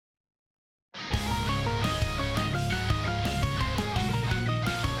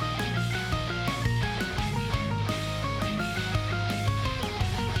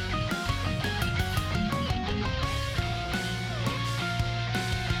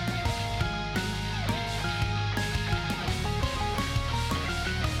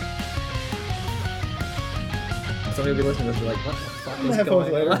somebody will be listening to this and be like, what the fuck I'm is gonna have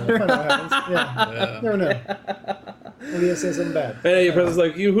going later. on? We'll find out what happens. Yeah. Never know. Maybe I'll say something bad. Hey, your present's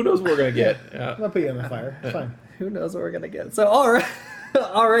like, who knows what we're going to get? I'm Yeah. gonna put you on the fire. It's fine. Who knows what we're going to get. So, all right.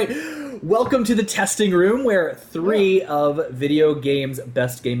 All right. Welcome to the testing room where three of video games'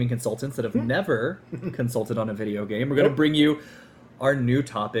 best gaming consultants that have never consulted on a video game. We're going to bring you our new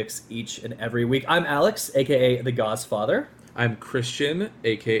topics each and every week. I'm Alex, a.k.a. the Godfather. I'm Christian,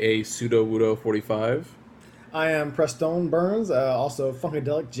 a.k.a. Pseudo-Wudo45. I am Preston Burns, also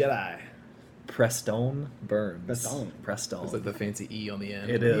Funkadelic Jedi. Preston Burns. Preston. It's like the fancy E on the end.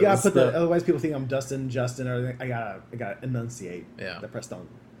 It is. You gotta put the. Otherwise, people think I'm Dustin, Justin, or everything. I gotta enunciate. Yeah. The Preston.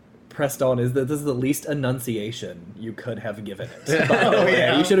 Preston is this is the least enunciation you could have given it. By the way.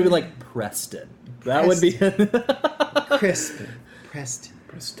 yeah. You should have been like Preston. That would be Crispin. Preston.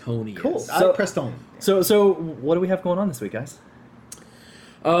 Prestonius. Cool. So- Preston. So what do we have going on this week, guys?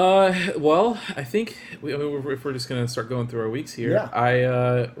 Well, I think if we're just gonna start going through our weeks here,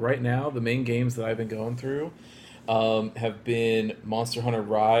 Yeah. right now the main games that I've been going through have been Monster Hunter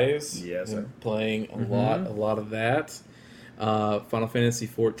Rise. Yes, sir. Been playing a lot of that. Final Fantasy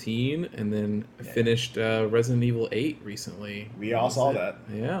 14, and then finished Resident Evil 8 recently. We all saw that.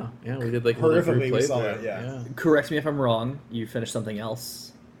 Yeah, we did like a little group Horrifically, we saw playthrough. that, yeah. Correct me if I'm wrong. You finished something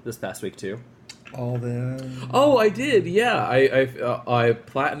else this past week too. All the. Oh, I did. Yeah, I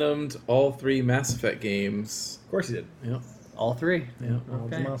platinumed all 3 Mass Effect games. Of course you did. Yeah, All three. yeah,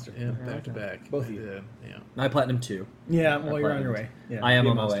 It's a monster. yeah, back to back. Both of I you. did, Yeah. I platinum 2. Yeah. Well, you're on Platinumed. your way. Yeah. I am be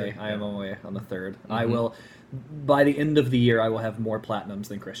a on my monster. way. I am Yeah. on my way on the 3rd. I will. By the end of the year, I will have more platinums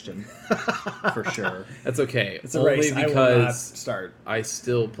than Christian, for sure. That's okay. It's a Only race. I will not because start. I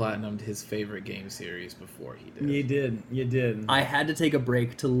still platinumed his favorite game series before he did. You did. You did. I had to take a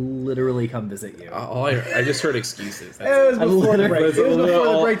break to literally come visit you. I just heard excuses. It was That's before the break. literally- It was before the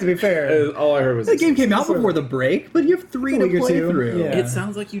all- break. To be fair. it. All I heard was The game came out Sort of- before the break, but you have 3 A to week or play two. through. Yeah. It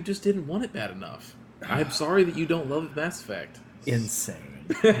sounds like you just didn't want it bad enough. I'm sorry that you don't love Mass Effect. Insane.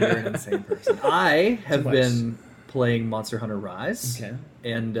 You're an insane person. I have much. been playing Monster Hunter Rise. Okay.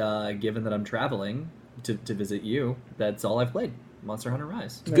 And given that I'm traveling to visit you, that's all I've played. Monster Hunter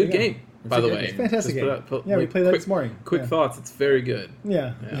Rise. There Good you go. game, It's by a the good way. game. Fantastic Just game. put- Yeah, we like, played that quick- this morning. Quick Yeah. thoughts. It's very good.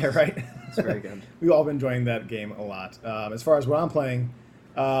 Yeah. Yeah. Yeah. Right. It's very good. We've all been enjoying that game a lot. As far as what I'm playing,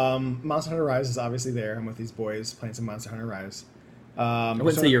 Monster Hunter Rise is obviously there. I'm with these boys playing some Monster Hunter Rise. I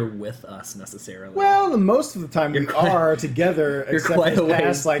wouldn't say you're with us necessarily. Well, most of the time we quite- are together, you're except quite a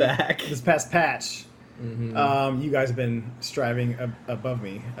ways past, back. this past patch. Mm-hmm. You guys have been striving above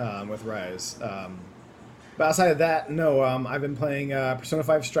me with Rise. But outside of that, no. I've been playing Persona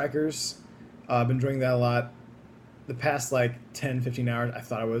 5 Strikers. I've been enjoying that a lot. The past 10, 15 hours, I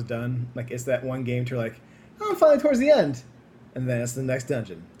thought I was done. It's that one game to I'm finally towards the end, and then it's the next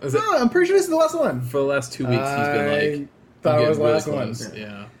dungeon. Is it- I'm pretty sure this is the last one. For the last 2 weeks, he's been like, thought I'm it was the getting last really one. close.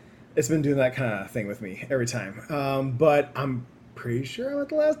 Yeah. It's been doing that kind of thing with me every time. But I'm pretty sure I'm at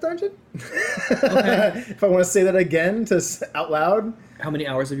the last dungeon. If I want to say that again out loud, How many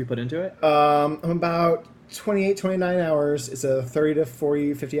hours have you put into it? I'm about 28, 29 hours. It's a 30 to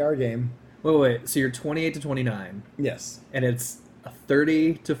 40, 50 hour game. Wait. So you're 28 to 29, Yes. and it's a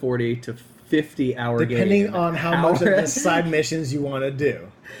 30 to 40 to 50 hour game. Depending on how much of the side missions you want to do.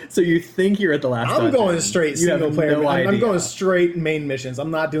 So you think you're at the last I'm dungeon. going straight You have single player. no I'm idea. going straight main missions.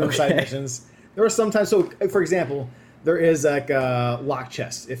 I'm not doing side Okay. missions. There are sometimes. So, for example, there is a lock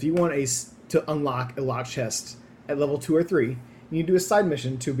chest. If you want to unlock a lock chest at level 2 or 3, you need to do a side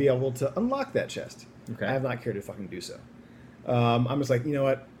mission to be able to unlock that chest. Okay. I have not cared to fucking do so. I'm just like, you know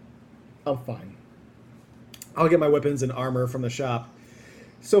what? I'm fine. I'll get my weapons and armor from the shop.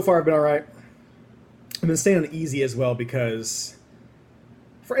 So far, I've been all right. I've been staying on easy as well because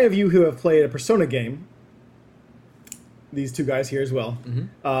for any of you who have played a Persona game, these two guys here as well,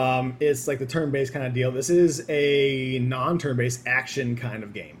 it's like the turn-based kind of deal. This is a non-turn-based action kind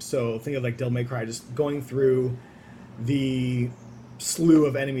of game. So think of Devil May Cry, just going through the slew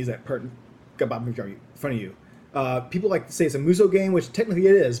of enemies that got in front of you. People like to say it's a Muso game, which technically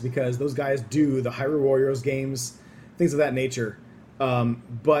it is because those guys do the Hyrule Warriors games, things of that nature.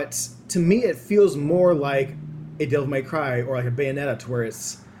 But to me, it feels more like a Devil May Cry or like a Bayonetta, to where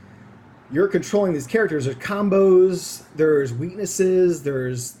you're controlling these characters. There's combos, there's weaknesses,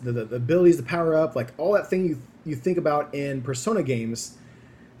 there's the abilities to power up, all that thing you think about in Persona games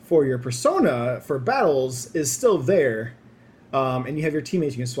for your Persona for battles is still there. And you have your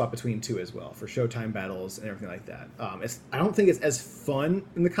teammates you can swap between too as well for showtime battles and everything like that. I don't think it's as fun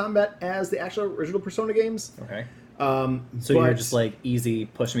in the combat as the actual original Persona games. Okay. So you're just like easy,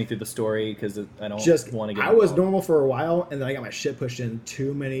 push me through the story because I don't want to get. I was normal for a while, and then I got my shit pushed in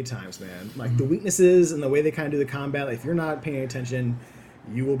too many times, man. Like the weaknesses and the way they kind of do the combat. Like, if you're not paying attention,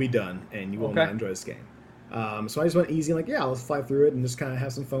 you will be done, and you will not enjoy this game. So I just went easy, like, yeah, let's fly through it and just kind of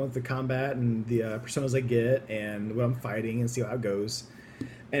have some fun with the combat and the personas I get and what I'm fighting and see how it goes.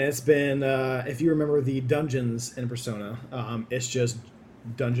 And it's been, if you remember the dungeons in Persona, it's just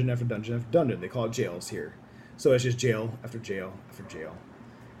dungeon after dungeon after dungeon. They call it jails here. So it's just jail after jail after jail.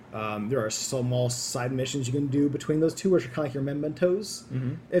 There are small side missions you can do between those two, which are kind of like your mementos,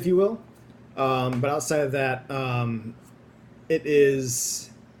 if you will. But outside of that, it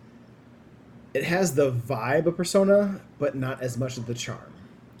has the vibe of Persona, but not as much of the charm.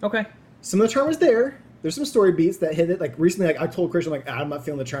 Okay. Some of the charm is there. There's some story beats that hit it. Like recently, I told Christian, like, I'm not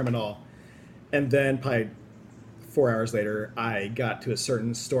feeling the charm at all. And then probably 4 hours later, I got to a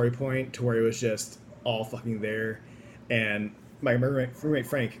certain story point to where it was just all fucking there. And my roommate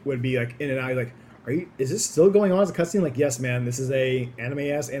Frank would be like in and out, like, is this still going on as a cutscene? Like, yes, man, this is a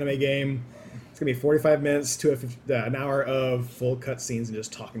anime game. It's gonna be 45 minutes to an hour of full cutscenes and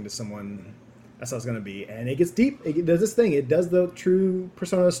just talking to someone. That's how it's gonna be. And it gets deep. It does this thing. It does the true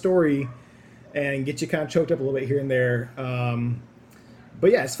Persona story and get you kind of choked up a little bit here and there.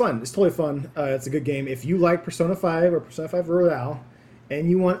 But yeah, it's fun. It's totally fun. It's a good game. If you like Persona 5 or Persona 5 Royale, and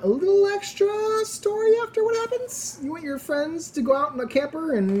you want a little extra story after what happens, you want your friends to go out in a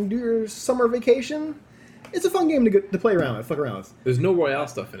camper and do your summer vacation, it's a fun game to play around with, fuck around with. There's no Royale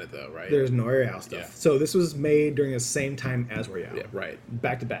stuff in it, though, right? There's no Royale stuff. Yeah. So this was made during the same time as Royale. Yeah, right.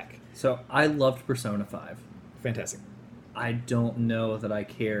 Back to back. So I loved Persona 5. Fantastic. I don't know that I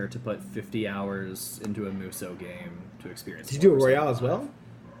care to put 50 hours into a Muso game to experience. Did you do a Royale as well?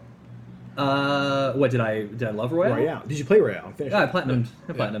 What did I love Royale? Royale. Did you play Royale? Yeah, I platinumed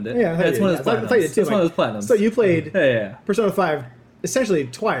it. Yeah, it's one of those I played it too. It's one of those platinums. So you played yeah. Persona 5 essentially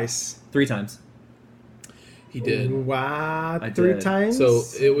twice. 3 times. He did. Wow, I 3 did. times? So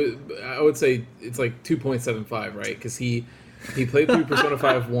it was. I would say it's like 2.75, right? Because he played through Persona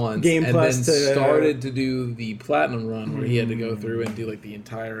 5 once, Game and Plus then started to do the platinum run where he had to go through and do like the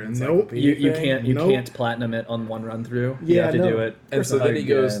entire encyclopedia. You can't platinum it on one run through. You Yeah, have to no. do it. And so then he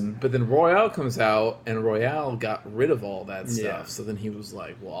goes, again. but then Royale comes out, and Royale got rid of all that stuff. Yeah. So then he was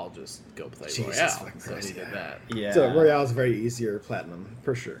like, well, I'll just go play Jesus Royale. fucking So Christ, he did yeah. that. Yeah. So Royale is very easier platinum,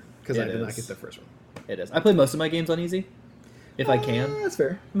 for sure. Because I It did not is. get the first one. It is. I play most of my games on easy, if I can. That's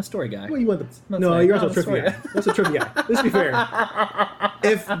fair. I'm a story guy. Well, you want the... That's No, fine. you're I'm also a a trophy story guy. That's a trophy guy. Let's be fair.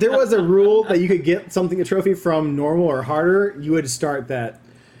 If there was a rule that you could get a trophy from normal or harder, you would start that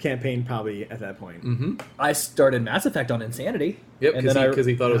campaign probably at that point. Mm-hmm. I started Mass Effect on Insanity. Yep, and then because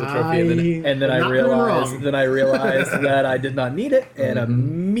he thought it was a trophy, and then I Not doing realized wrong. that I did not need it, and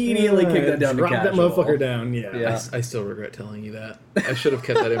immediately kicked that down to Drop that casual. motherfucker down, yeah. Yeah. I still regret telling you that. I should have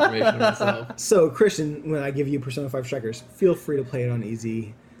kept that information to myself. So, Christian, when I give you Persona 5 Strikers, feel free to play it on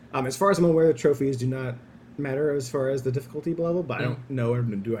easy. As far as I'm aware, the trophies do not matter as far as the difficulty level, but I don't know or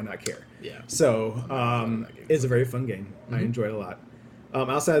do I not care. Yeah. So, it's a very fun game. I enjoy it a lot.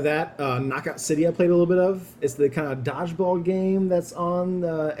 Outside of that, Knockout City I played a little bit of. It's the kind of dodgeball game that's on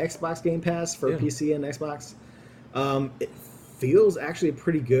the Xbox Game Pass for PC and Xbox. It feels actually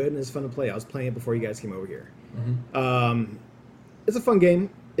pretty good and it's fun to play. I was playing it before you guys came over here. It's a fun game.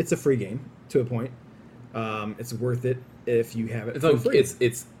 It's a free game to a point. It's worth it if you have it It's for on, free.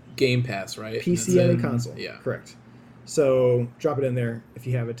 it's Game Pass, right? PC and It's a console. Yeah. Correct. So drop it in there if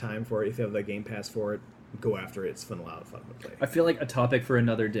you have a time for it. If you have the Game Pass for it, go after it. It's fun, a lot of fun to play. I feel like a topic for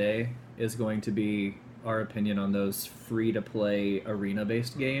another day is going to be our opinion on those free-to-play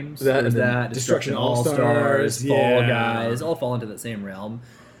arena-based games. That There's and then that, Destruction All-Stars, All-Stars, Fall yeah. Guys, all fall into that same realm.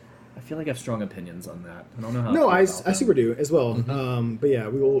 I feel like I have strong opinions on that. I don't know how. No, I feel about them. super do as well. But yeah,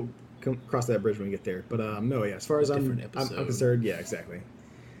 we will cross that bridge when we get there. But no, yeah, as far as I'm different episode. concerned, yeah, exactly.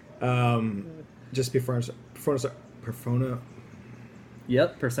 Just before Persona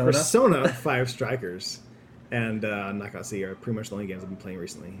Yep, Persona. 5 Strikers and Knockout City are pretty much the only games I've been playing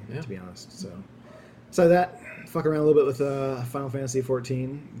recently, to be honest. So that, fuck around a little bit with Final Fantasy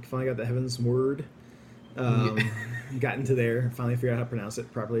 14. Finally got the Heaven's Word. Got into there. Finally figured out how to pronounce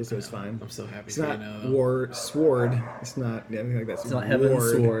it properly, so it's fine. I'm so happy It's for not you now. though. Sword. It's not anything like that. It's not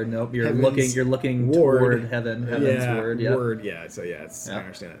Heaven's Sword. Nope, you're looking Ward. toward heaven. Heaven's Word. Yep. Word. Yeah. So yeah, I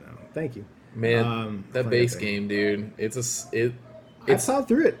understand it now. Thank you. Man, that funny base thing. game, dude. I It's saw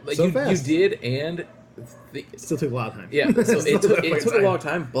through it like so you fast. did, and It still took a lot of time. yeah. So Still it took a long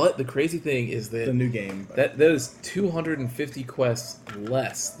time, but the crazy thing is The that new game. But that is 250 quests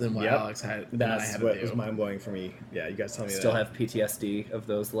less than what Yep. Alex had. than I that's had what to was do. mind blowing for me. Yeah, you guys tell me Still that. have PTSD of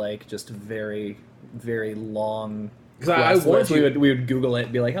those like just very, very long 'Cause I quest warned list. you. We would Google it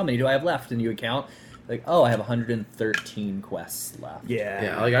and be like, how many do I have left? And you would count. Like, oh, I have 113 quests left.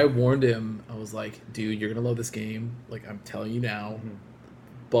 Yeah, like I warned him. I was like, dude, you're gonna love this game. Like I'm telling you now.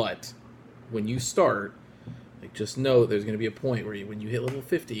 But when you start, like just know that there's gonna be a point where when you hit level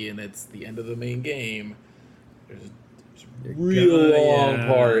 50 and it's the end of the main game, there's a real long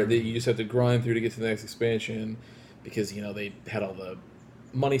part that you just have to grind through to get to the next expansion, because they had all the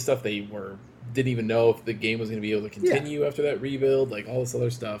money stuff. They didn't even know if the game was gonna be able to continue after that rebuild, like all this other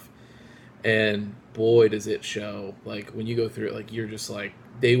stuff. And boy, does it show! Like when you go through it, like you're just like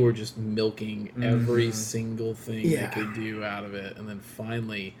they were just milking every single thing they could do out of it, and then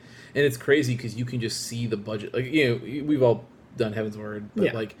finally, and it's crazy because you can just see the budget. Like we've all done Heaven's Word,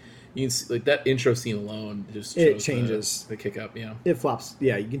 but like you can see, like that intro scene alone just shows it changes the kick up. It flops.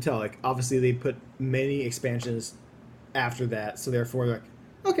 Yeah, you can tell. Like obviously they put many expansions after that, so therefore they're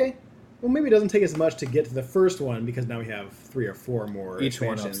like, okay. Well, maybe it doesn't take as much to get to the first one because now we have 3 or 4 more Each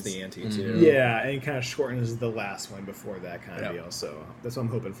one expansions. ups the ante, too. Yeah, and it kind of shortens the last one before that kind of deal. So that's what I'm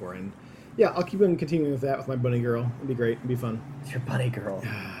hoping for. And yeah, I'll keep on continuing with that with my bunny girl. It'll be great. It'll be fun. Your bunny girl.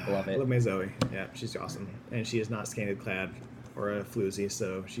 Love I it. love my Zoe. Yeah, she's awesome. And she is not scanded clad or a floozy,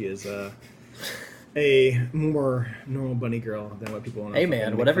 so she is a more normal bunny girl than what people want to Hey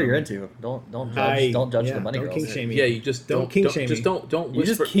man, whatever you're into, don't judge the bunny don't girls. kink shame me. Yeah, you just Don't kink shame just me. don't You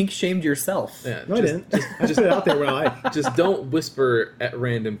whisper. just kink shamed yourself. Yeah, No, I didn't. I just put it out there when I like. just don't whisper at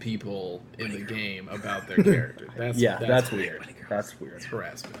random people in the game about their character. That's weird. That's weird. It's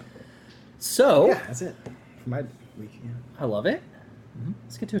harassment. So Yeah, that's it. For my week. Yeah. I love it.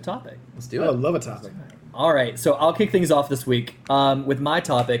 Let's get to a topic. Let's do I it. love a topic. All right, so I'll kick things off this week with my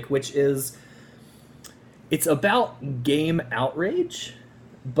topic, which is it's about game outrage,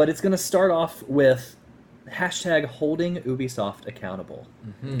 but it's going to start off with hashtag holding Ubisoft accountable.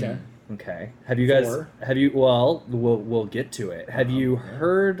 Okay. Okay. Have you guys? For? Have you? Well, we'll get to it. Have you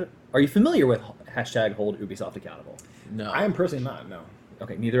heard? Are you familiar with hashtag hold Ubisoft accountable? No, I am personally not. No.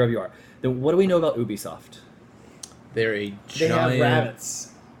 Okay, neither of you are. Then what do we know about Ubisoft? they're a They giant. have rabbits.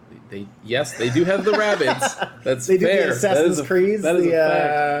 Yes, they do have the rabbits. That's They do fair. the Assassin's that is Creed, a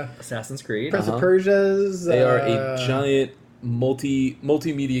fact. Assassin's Creed. Prince Uh-huh. of Persia's. They are a giant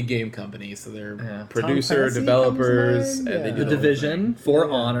multimedia game company. So they're Yeah. producer, Tom Clancy developers, comes to mind? and they Yeah. do The the whole Division, thing. For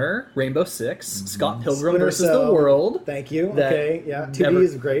Yeah. Honor, Rainbow Six, Scott Pilgrim Splinter versus Cell. the World. Thank you. That Okay. Yeah. 2D never-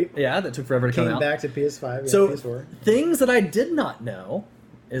 is great. Yeah, that took forever to come Came out. back to PS5. Yeah, So PS4. things that I did not know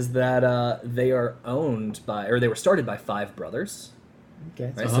is that they are owned by, or they were started by 5 brothers.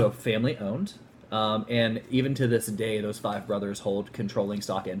 Okay. Right, so family owned, and even to this day, those 5 brothers hold controlling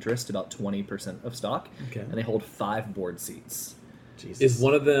stock interest, about 20% of stock, Okay. and they hold 5 board seats. Jesus. Is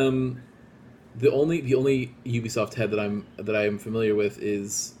one of them the only Ubisoft head that I am familiar with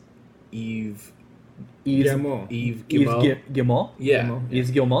is Yves Guillemot. Guillemot. Yeah.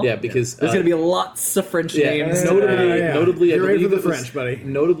 Yves Guillemot. Yeah, because There's going to be lots of French names. notably, yeah. notably, I You're ready believe for the it was- French, buddy.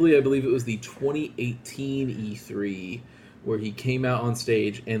 Notably, I believe it was the 2018 E3 where he came out on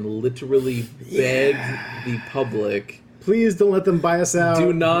stage and literally begged the public, Please don't let them buy us out.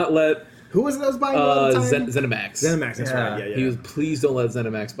 do not let Who was it that was buying all the time? ZeniMax. ZeniMax. That's Yeah. right. Yeah, yeah. He was, please don't let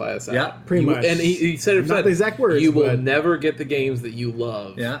ZeniMax buy us out. Yeah, pretty much. And he said it. Not the exact words, You will but- never get the games that you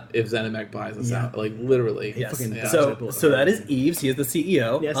love. Yeah. If ZeniMax buys us Yeah. out, like literally. Yes. fucking Yeah. dodged So, that bullet. so that is Eves. He is the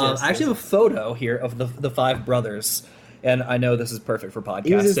CEO. Yes, I yes, actually yes. have a photo here of the 5 brothers, and I know this is perfect for podcasting.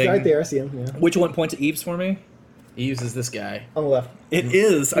 He was just right there. I see him. Yeah. Which one? Point to Eves for me. Eves is this guy. On the left. It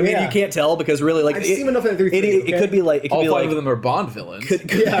is. I mean, Yeah. you can't tell because really, like, I've seen enough at 350, it okay? could be like, it could All be 5 like, of them are Bond villains. could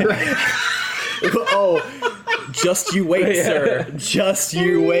Yeah, right. oh, just you wait, Yeah. sir. Just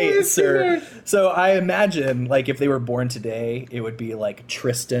you wait, sir. So I imagine, like, if they were born today, it would be like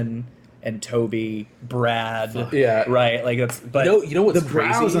Tristan and Toby, Brad. Yeah. right. Like that's. But You know what's The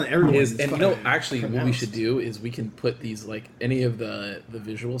brows crazy on everyone is, is and fucking actually, what we pronounced. should do is we can put these like any of the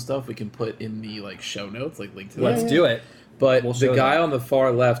visual stuff we can put in the like show notes, like link to let's that. do it. But We'll the show guy that. on the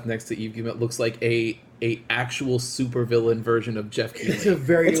far left next to Eve Guillemot looks like a actual supervillain version of Jeff Keighley. It's a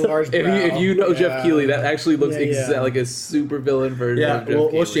very large brow. If you know Jeff Yeah. Keighley, that actually looks Yeah, yeah. like a supervillain version Yeah, of Jeff we'll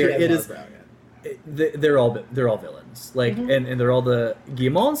Keighley. share Yeah, it. It large is. brow, yeah. They're all villains, like, and they're all the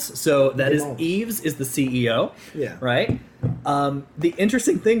Guillemots. So that is Guillemots. Eves is the CEO, Yeah. right? The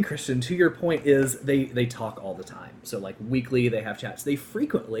interesting thing, Christian, to your point, is they talk all the time. So like weekly, they have chats. They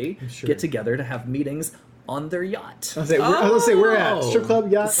frequently Sure. get together to have meetings on their yacht. I was gonna say, we're at Oh. strip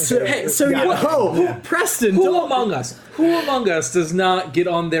club, yacht. Hey, so Preston, Who don't- among us? Who among us does not get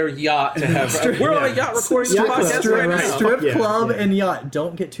on their yacht to have? We're on a yacht recording Strip this club, podcast strip, right now. strip Yeah, club yeah. and yacht.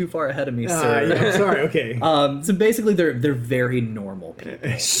 Don't get too far ahead of me, sir. Yeah, I'm sorry. Okay. So basically, they're very normal people.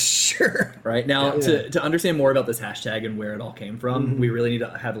 Sure. Right now, Yeah. to understand more about this hashtag and where it all came from, we really need to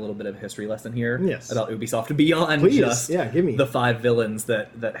have a little bit of a history lesson here Yes. about Ubisoft beyond Please, just yeah, give me. the 5 villains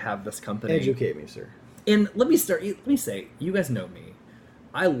that have this company. Educate me, sir. And let me say, you guys know me.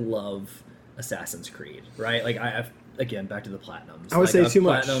 I love Assassin's Creed, right? Like I've again back to the platinums. I would say I've too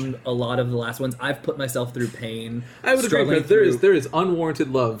much. platinumed a lot of the last ones. I've put myself through pain. I would agree, struggling but there through- is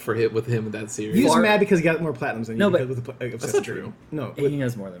unwarranted love for him with him in that series. You're just Far- mad because he got more platinums than you. No, but- because with the That's not true. No, He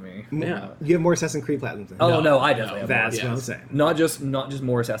has more than me. Yeah. you have more Assassin's Creed platinums than him. Oh no, I definitely have That's more. what I'm Yes. saying. Not just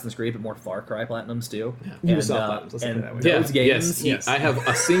more Assassin's Creed, but more Far Cry platinums too. Yeah. Ubisoft platinums, let's say and that way. those games. Yes, Yes. I have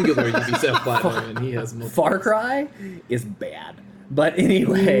a singular Ubisoft platinum, and he has multiple. Far Cry is bad. But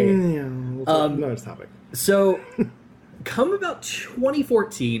anyway, No, it's topic. so come about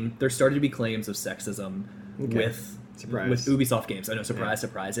 2014, there started to be claims of sexism with Surprise. with Ubisoft games. I know,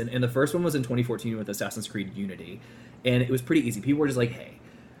 surprise. And the first one was in 2014 with Assassin's Creed Unity. And it was pretty easy. People were just like, hey,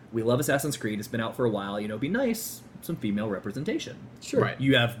 we love Assassin's Creed. It's been out for a while. You know, it'd be nice, some female representation. Sure. Right.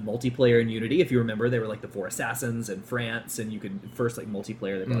 You have multiplayer in Unity. If you remember, they were like the 4 Assassins in France. And you could, first like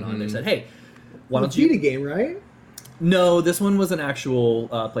multiplayer they brought on, they said, hey, why don't Vita you... game, right? No, this one was an actual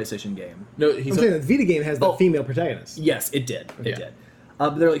PlayStation game. No, I'm he's saying the Vita game has the Oh. female protagonist. Yes, it did. It Yeah. did.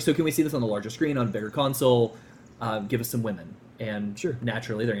 But they're like, so can we see this on the larger screen, on a bigger console? Give us some women. And Sure.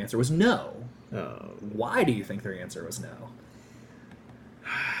 naturally, their answer was no. Oh, Why do you think their answer was no?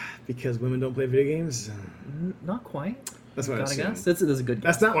 because women don't play video games. Not quite. That's what I Gotta assume. guess. That's a good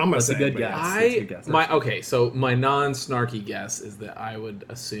guess. That's not what I'm gonna That's say, a good but guess. That's a good guess. So my non-snarky guess is that I would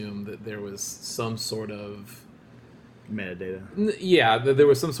assume that there was some sort of Metadata. that there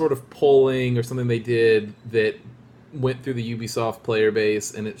was some sort of polling or something they did that went through the Ubisoft player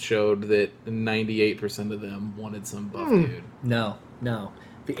base, and it showed that 98% of them wanted some buff dude. No.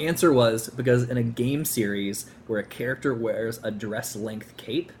 The answer was because in a game series where a character wears a dress-length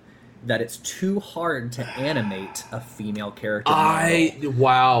cape, that it's too hard to animate a female character. model.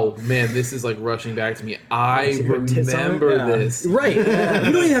 Wow, man, this is like rushing back to me. I See her tits on it? remember Yeah. this. Right. You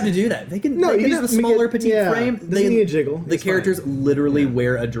don't even have to do that. They can, No, they you can just have a make smaller it- petite yeah, frame. doesn't need a jiggle. The It's characters fine. literally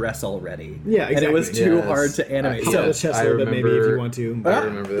wear a dress already. Yeah, And it was exactly. too Yes. hard to animate. Pop So, the chest I a little bit, maybe, if remember- you want to. I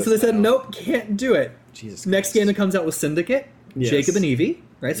remember this so they said, now. nope, can't do it. Jesus Next Christ. game that comes out was Syndicate, Yes. Jacob and Evie,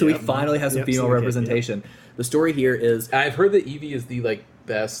 right? So Yep. we finally have some Yep, female Syndicate, representation. The story here is I've heard that Evie is the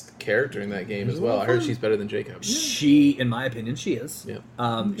best character in that game as well. I heard she's better than Jacob. she, in my opinion, she is.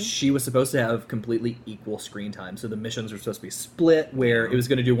 Yeah. She was supposed to have completely equal screen time. So the missions were supposed to be split, where it was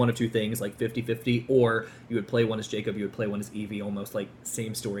going to do one of two things, like 50-50, or you would play one as Jacob, you would play one as Evie, almost like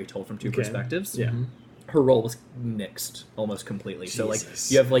same story told from two Okay. perspectives. Yeah. Her role was nixed almost completely. So like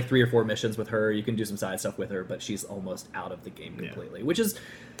Jesus. you have like 3 or 4 missions with her, you can do some side stuff with her, but she's almost out of the game Yeah. completely, which is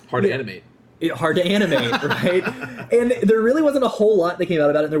Hard to animate. hard to animate, right? And there really wasn't a whole lot that came out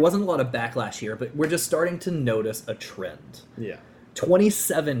about it. And there wasn't a lot of backlash here, but we're just starting to notice a trend. Yeah.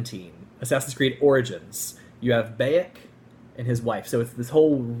 2017, Assassin's Creed Origins. You have Bayek and his wife. So it's this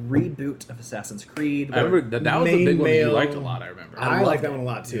whole reboot of Assassin's Creed. I remember that was the Main big one that you male- liked a lot. I remember. I loved like that it. one a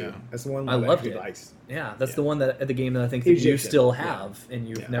lot too. Yeah. That's the one I that loved actually it. likes. Yeah, that's Yeah. the one that the game that I think that you Egyptian, still yeah. have, and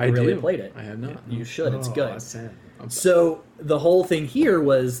you've Yeah. never I really do. played it. I have not. You should. It's Oh, good. that's sad. So the whole thing here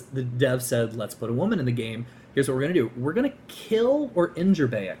was the dev said, let's put a woman in the game. Here's what we're going to do. We're going to kill or injure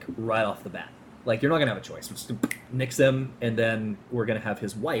Bayek right off the bat. Like, you're not going to have a choice. We're just going to nix him, and then we're going to have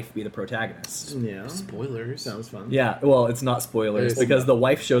his wife be the protagonist. Yeah. Spoilers. Sounds fun. Yeah, well, it's not spoilers, It's because not. the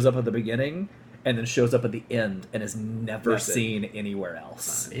wife shows up at the beginning and then shows up at the end and is never That's it. seen anywhere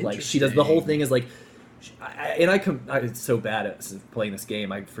else. Ah, Like, she does, the whole interesting. thing is like, I'm so bad at playing this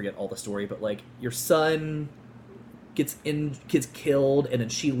game, I forget all the story, but like, your son gets killed, and then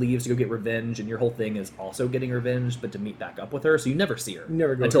she leaves to go get revenge, and your whole thing is also getting revenge, but to meet back up with her, so you never see her. You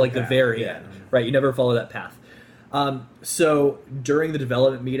never go until her like the path. very Yeah. end, right? You never follow that path. So during the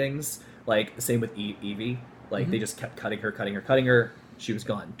development meetings, like same with Evie, like they just kept cutting her. She was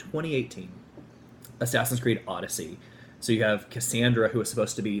gone. 2018, Assassin's Creed Odyssey. So you have Cassandra, who is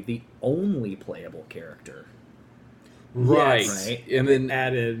supposed to be the only playable character, Right. Yes. Right. And then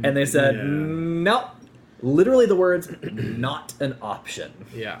Added. and they said yeah. no. Literally the words, not an option.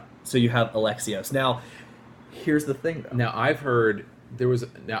 yeah. So you have Alexios. Now, here's the thing, though. Now I've heard there was I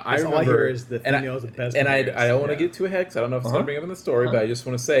That's all I remember hear is the and female is the best and I players. don't want to Yeah. get too ahead because I don't know if it's Uh-huh. going to bring up in the story, but I just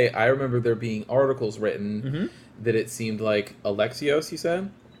want to say I remember there being articles written that it seemed like Alexios. You said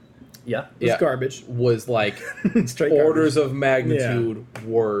Yeah. It's garbage. was like Straight orders garbage. of magnitude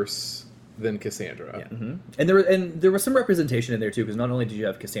worse than Cassandra. Yeah. Mm-hmm. And there was some representation in there too, because not only did you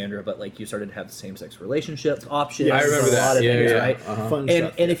have Cassandra, but like you started to have same-sex relationships options. Yes. I remember a that. lot of Yeah, things, yeah. right? Uh-huh. Fun And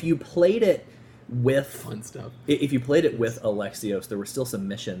stuff. if you played it with Fun stuff. if you played it with Alexios, there were still some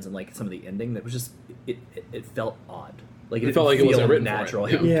missions and like some of the ending that was just it felt odd. Like It felt like it wasn't feel written for it, natural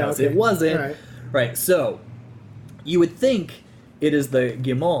yeah. Yeah, because okay. it wasn't. All right. Right. So you would think it is the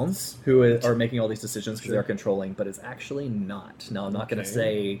Guimauns who are making all these decisions because Sure. they're controlling, but it's actually not. Now I'm not going to Okay.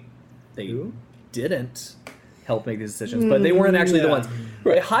 say they Who? didn't help make these decisions, but they weren't actually the yeah. ones.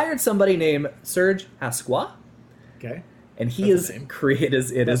 They hired somebody named Serge Hasqua, Okay. and he That's is a name. created.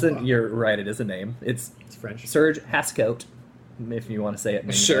 It isn't. Hasqua. You're right. It is a name. It's It's French. Serge Hascote, if you want to say it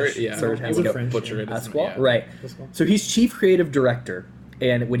in Sure, English. yeah. Serge I would Hascote. French. Butcher it. Hasqua, Yeah. right. Hasqua. So he's chief creative director,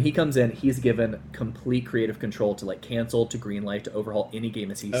 and when he comes in, he's given complete creative control to like cancel, to greenlight, to overhaul any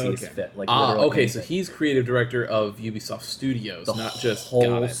game as he sees Okay. fit. Like Ah, literally okay, so anything. he's creative director of Ubisoft Studios, the not just whole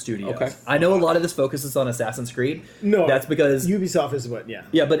got it. studio. Okay. I know a lot of this focuses on Assassin's Creed. No, that's because Ubisoft is what. Yeah.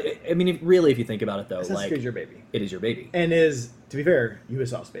 yeah, but I mean, really, if you think about it, though, Assassin's like Creed's your baby, it is your baby. and is, to be fair,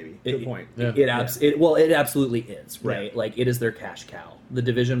 Ubisoft's baby. Good point. Yeah. It absolutely is, right? Yeah. Like it is their cash cow. The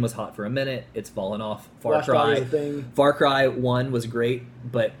Division was hot for a minute. It's fallen off. Far Watch Dogs Cry, is a thing. Far Cry 1 was great,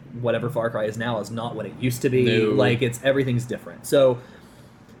 but whatever Far Cry is now is not what it used to be. No. Like everything's different. So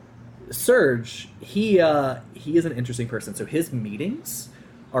Serge, he is an interesting person. So his meetings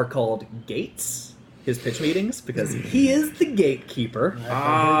are called gates. His pitch meetings, because he is the gatekeeper. I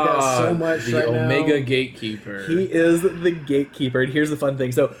hate that so much the right now. Omega Gatekeeper. He is the gatekeeper, and here's the fun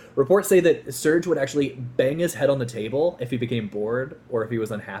thing. So reports say that Serge would actually bang his head on the table if he became bored or if he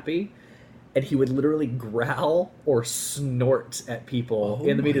was unhappy, and he would literally growl or snort at people Oh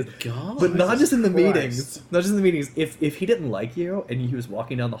in the my meetings. God. But not just in the Christ. meetings. Not just in the meetings. If he didn't like you and he was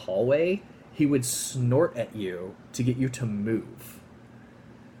walking down the hallway, he would snort at you to get you to move.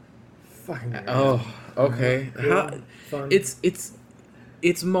 Fucking weird. Oh, okay. Cool. How, Fun.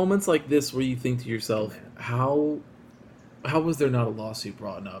 it's moments like this where you think to yourself, how was there not a lawsuit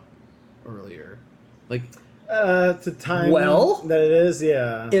brought up earlier? Like, It's a time Well, that it is.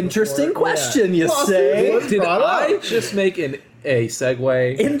 Yeah. Interesting Before- question, yeah. you Lawsuit say? was did brought I up. just make a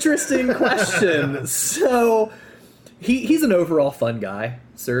segue? Interesting question. So he's an overall fun guy.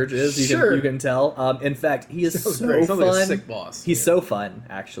 Serge is. Sure. You can tell. In fact, he is Sounds so great. Sounds fun. like a sick boss. He's so fun,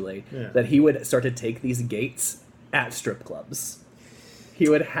 actually, Yeah. that he would start to take these gates at strip clubs. He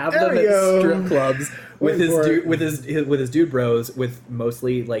would have There them we at go. strip clubs with Waiting for it. with his dude bros, with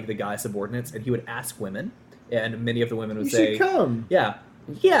mostly like the guy subordinates, and he would ask women, and many of the women would You say, should come. "Yeah,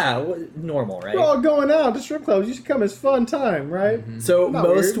 normal, right?" We're all going out to strip clubs. You should come. It's fun time, right? So Not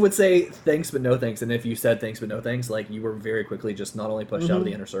most weird. would say thanks but no thanks, and if you said thanks but no thanks, like you were very quickly just not only pushed out of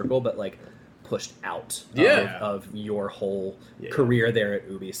the inner circle, but like pushed out Yeah. of your whole Yeah. career there at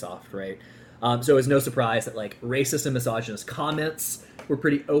Ubisoft, right? So it's no surprise that like racist and misogynist comments were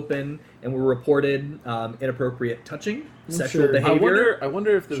pretty open and were reported, inappropriate touching, sexual sure. behavior. I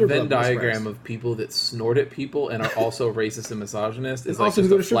wonder if the Sure, Venn Blood was diagram raised. of people that snort at people and are also racist and misogynist is like Also just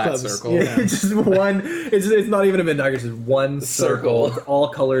go a to strip flat clubs. circle. Yeah. just one. It's not even a Venn diagram. It's just one circle. Circle. It's all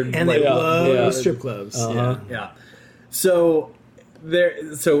colored. And like, they love yeah. strip clubs. Uh-huh. Yeah. So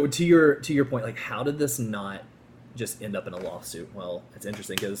to your point, like how did this not just end up in a lawsuit? Well, it's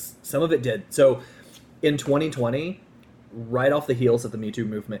interesting because some of it did. So in 2020, right off the heels of the Me Too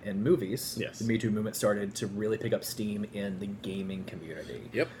movement in movies, Yes. the Me Too movement started to really pick up steam in the gaming community.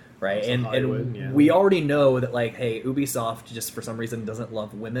 Yep. Right. Also And Hollywood, yeah. we already know that like, hey, Ubisoft just for some reason doesn't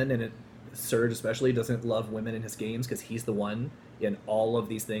love women, and Serge especially doesn't love women in his games because he's the one in all of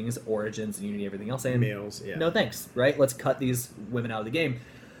these things, Origins and Unity, everything else, saying Males, yeah. no thanks, right? Let's cut these women out of the game.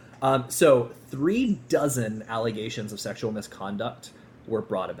 So 36 allegations of sexual misconduct were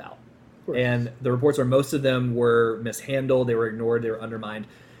brought about. course. And the reports are most of them were mishandled, they were ignored, they were undermined.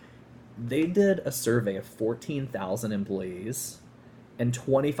 They did a survey of 14,000 employees, and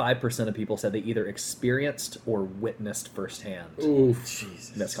 25% of people said they either experienced or witnessed firsthand. Oof.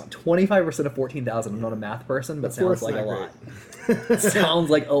 Jesus. Misconduct. 25% of 14,000. I'm not a math person, but The sounds fourth's like a not lot. Sounds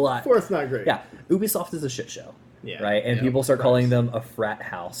like a lot. Fourth's not great. Yeah, Ubisoft is a shit show, Yeah. right? And Yeah. people start calling them a frat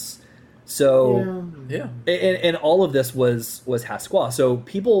house. So, Yeah. and all of this was Hasqua. So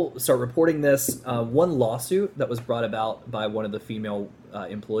people start reporting this. One lawsuit that was brought about by one of the female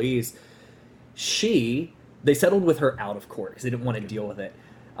employees, they settled with her out of court because they didn't want to deal with it.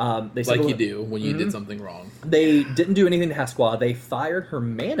 They Like settled you with- do when you Mhm. did something wrong. They didn't do anything to Hasqua. They fired her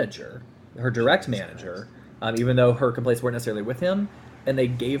manager, her direct manager, even though her complaints weren't necessarily with him, and they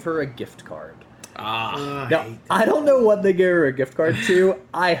gave her a gift card. Now, I don't know what they gave her a gift card to.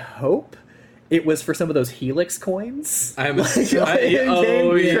 I hope it was for some of those Helix coins. I'm in-game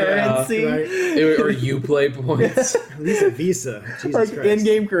currency. Right. Or Uplay points. At least a Visa. Jesus Like Christ.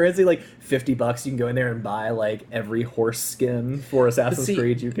 in-game currency, like $50, you can go in there and buy like every horse skin for Assassin's See-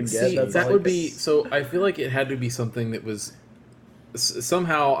 Creed you can get. see, That's that like- would be so. I feel like it had to be something that was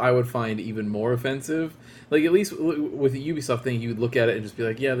somehow I would find even more offensive. Like at least with the Ubisoft thing, you would look at it and just be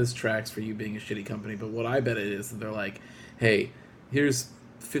like, "Yeah, this tracks for you being a shitty company." But what I bet it is that they're like, "Hey, here's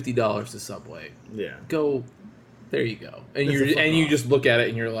 $50 to Subway. Yeah. Go, there you go." And That's a fuck you off. just look at it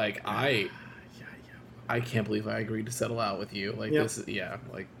and you're like, I can't believe I agreed to settle out with you. Like Yep. this, yeah.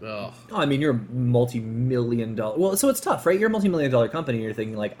 Like, ugh. Oh, I mean, you're a multi-million-dollar. Well, so it's tough, right? You're a multi-million-dollar company. You're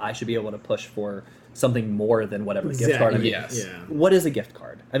thinking like, I should be able to push for something more than whatever gift card. I mean, Yes. Yeah. what is a gift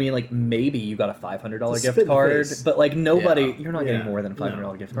card? I mean, like maybe you got a $500 It's a gift spit in the card, face. but like nobody, Yeah. you're not getting Yeah. more than a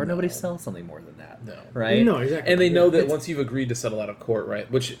 $500 No. gift card. No. Nobody sells something more than that, No. right? No, exactly. And they know that It's- once you've agreed to settle out of court,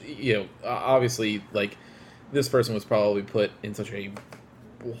 right? Which, you know, obviously, like, this person was probably put in such a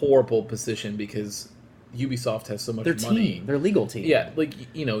horrible position because Ubisoft has so much Their money. team, their legal team. Yeah, like,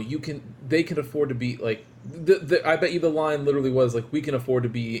 you know, they can afford to be, like, I bet you the line literally was, like, we can afford to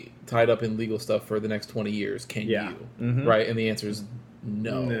be tied up in legal stuff for the next 20 years. Can Yeah. you? Mhm. Right? And the answer is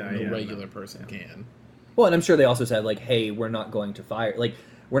no. No, No yeah, regular no. person can. Well, and I'm sure they also said like, hey, we're not going to fire, like,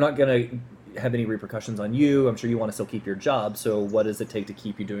 we're not going to have any repercussions on you. I'm sure you want to still keep your job. So what does it take to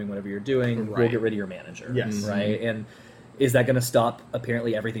keep you doing whatever you're doing? We'll Right. get rid of your manager. Yes. Right. And is that going to stop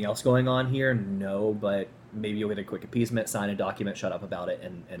apparently everything else going on here? No, but maybe you'll get a quick appeasement, sign a document, shut up about it,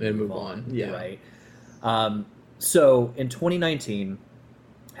 and move on. Yeah. Right. So in 2019,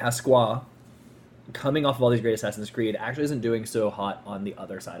 Hasqua, coming off of all these great Assassin's Creed, actually isn't doing so hot on the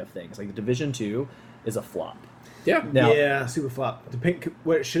other side of things. Like the Division 2 is a flop. Yeah. Now, yeah, super flop. The pink,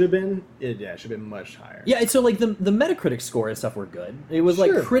 what it should have been, it should have been much higher. yeah, so like the Metacritic score and stuff were good. It was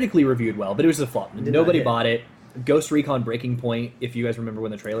like Sure. critically reviewed well, but it was a flop. did not Nobody hit. bought it. Ghost Recon Breaking Point, if you guys remember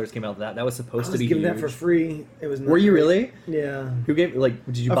when the trailers came out, that was I supposed was to be giving huge. that for free. It was. Not Were you great. really? Yeah. Who gave like?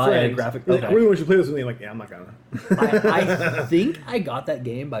 Did you A buy friend. a graphic? Like, I Okay. really want you to play this with me. Like, yeah, I'm not gonna. I think I got that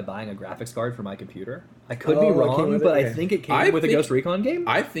game by buying a graphics card for my computer. I could Oh, be it came wrong, with it? but I Okay. think it came I with a think- Ghost Recon game.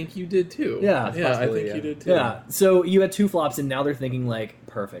 I think you did too. Yeah, it's yeah, I possibly, think yeah. you did too. Yeah. So you had two flops, and now they're thinking like,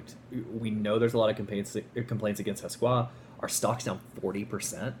 perfect. We know there's a lot of complaints against Hasqua. Our stock's down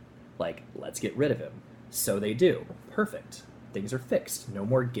 40%. Like, let's get rid of him. So they do. Perfect. Things are fixed. No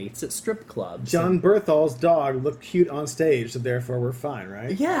more gates at strip clubs. John Berthal's dog looked cute on stage, so therefore we're fine,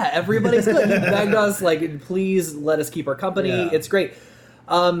 right? Yeah, everybody's good. He begged us, like, please let us keep our company. Yeah. It's great.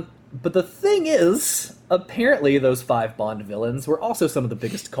 But the thing is, apparently those 5 Bond villains were also some of the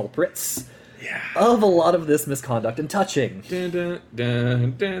biggest culprits of a lot of this misconduct and touching. Dun, dun,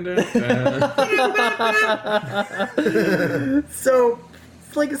 dun, dun, dun, dun. So,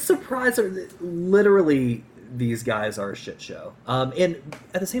 it's like a surprise. Literally, these guys are a shit show. And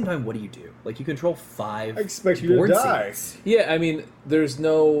at the same time, what do? Like, you control 5 I expect you to board die. seats. Yeah, I mean, there's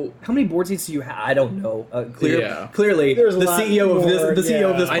no. How many board seats do you have? I don't know. Yeah. Clearly, There's a the lot CEO of more, this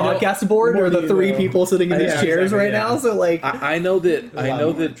CEO of this yeah. I know podcast board more are the than 3 you know. people sitting in these Yeah, chairs exactly, right yeah. now. So, like, I know that. There's a I lot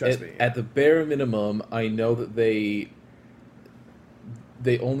know more, that trust me. at the bare minimum, I know that they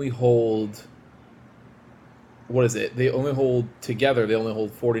only hold. What is it? They only hold together. They only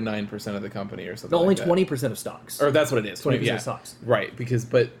hold 49% of the company, or something. only like that. 20% of stocks. Or that's what it is. 20% yeah. of stocks. Right,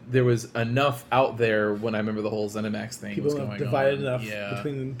 but there was enough out there when I remember the whole ZeniMax thing was People going have divided on. enough Yeah.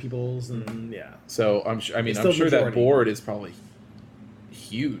 between peoples, and yeah. So I'm sure. I mean, It's I'm still sure that majority. board is probably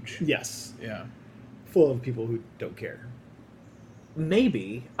huge. Yes, Yeah. full of people who don't care.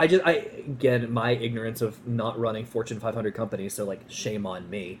 Maybe. Again, my ignorance of not running Fortune 500 companies, so, like, shame on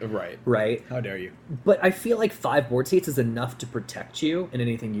me. Right. Right? How dare you? But I feel like 5 board seats is enough to protect you in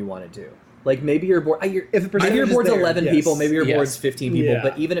anything you want to do. Like, maybe your board, If the maybe percentage your is board's there, 11 yes. people, maybe your Yes. board's 15 people, Yeah.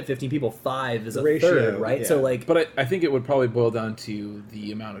 but even at 15 people, 5 is a Ratio, third, right? yeah. So, like, But I think it would probably boil down to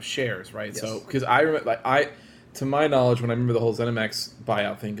the amount of shares, right? Yes. So because I remember, to my knowledge, when I remember the whole ZeniMax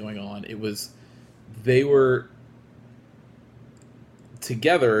buyout thing going on, it was they were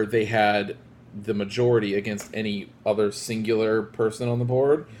together. They had the majority against any other singular person on the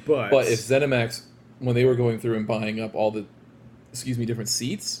board. But But if ZeniMax, when they were going through and buying up all the, different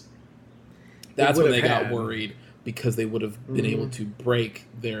seats, that's when would they have got had- worried because they would have been able to break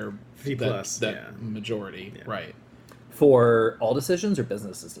their 50 that, plus, that yeah. majority, Yeah. right? for all decisions or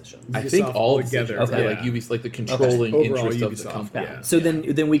business decisions? I Ubisoft think all altogether, together, okay. like the controlling Overall interest of the Ubisoft, company. yeah. So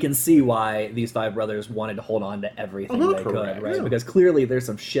then we can see why these 5 brothers wanted to hold on to everything Uh-huh. they could, Correct. right? Yeah. Because clearly there's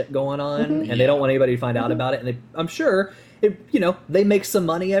some shit going on, and they don't want anybody to find out about it. And I'm sure they make some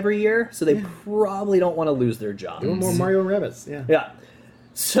money every year, so they probably don't want to lose their jobs. Doing more Mario and Rabbids. Yeah. Yeah.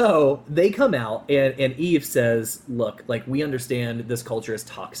 So they come out, and Eve says, look, like, we understand this culture is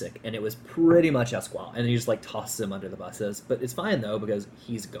toxic, and it was pretty much Esquire. And he just, like, tosses him under the buses. But it's fine, though, because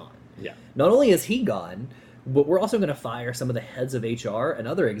he's gone. Yeah. Not only is he gone, but we're also going to fire some of the heads of HR and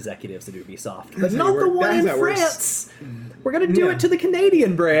other executives at Ubisoft. But not the one in France. We're going to do it to the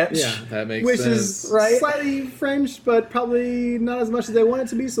Canadian branch. Yeah. That makes Which sense. is Right? slightly French, but probably not as much as they want it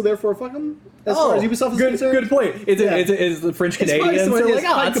to be, so therefore fuck them. As far as Ubisoft is concerned. Good point. It's the French Canadians. probably So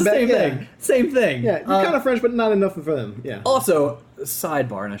like, it's it's the Quebec, same yeah. thing. Same thing. Yeah, you're kind of French, but not enough for them. Yeah. Also,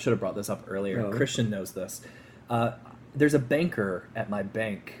 sidebar, and I should have brought this up earlier. Oh. Christian knows this. There's a banker at my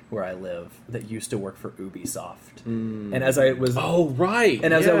bank where I live that used to work for Ubisoft, and as I was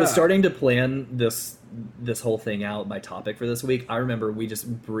as I was starting to plan this whole thing out, my topic for this week, I remember we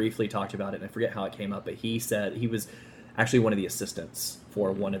just briefly talked about it, and I forget how it came up, but he said he was actually one of the assistants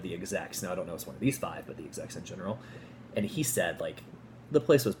for one of the execs. Now I don't know if it's one of these 5, but the execs in general, and he said like the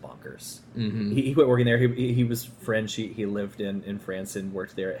place was bonkers. Mm-hmm. He quit working there. He was French. He lived in France and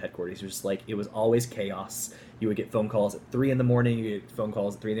worked there at headquarters. He was just like, it was always chaos. You would get phone calls at 3 a.m. You get phone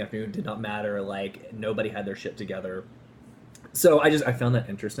calls at 3 p.m. It did not matter. Like, nobody had their shit together. So I found that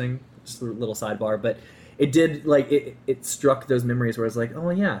interesting. Just a little sidebar, but it did, like, it struck those memories where I was like, oh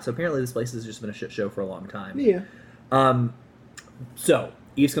yeah, so apparently this place has just been a shit show for a long time. Yeah. So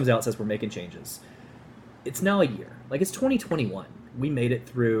Eves comes out and says we're making changes. It's now a year. Like, it's 2021. We made it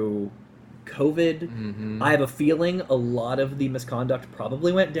through COVID. Mm-hmm. I have a feeling a lot of the misconduct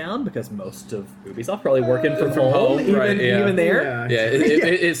probably went down because most of Ubisoft probably working from home, even there. Yeah,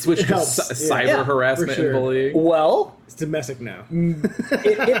 it switched to helps. cyber Yeah, harassment for sure. and bullying. Well, It's domestic now.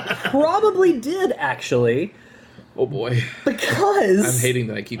 it probably did, actually, Oh boy, because I'm hating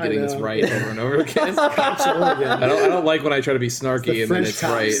that I keep getting this know. right over and over again. I I don't like when I try to be snarky the and then French it's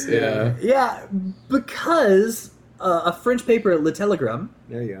cops, right. yeah. Yeah, because a French paper, Le Telegram,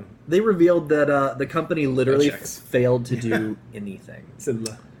 There you go. they revealed that the company literally checks. failed to do anything. Said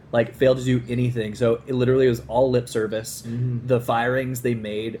Like, failed to do anything. So it literally was all lip service. Mhm. The firings they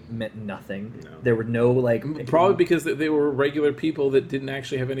made meant nothing. No. There were no, like... Probably because they were regular people that didn't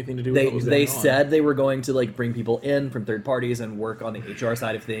actually have anything to do with what was They going on. said they were going to, like, bring people in from third parties and work on the HR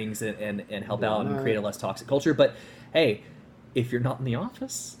side of things and help out and create a less toxic culture. But, hey, if you're not in the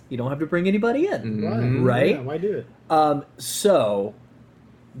office, you don't have to bring anybody in. Mhm. Right? Yeah, why do it? So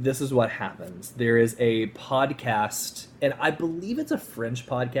this is what happens. There is a podcast, and I believe it's a French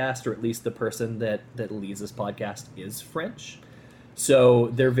podcast, or at least the person that leads this podcast is French. So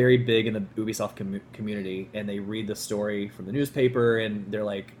they're very big in the Ubisoft community, and they read the story from the newspaper, and they're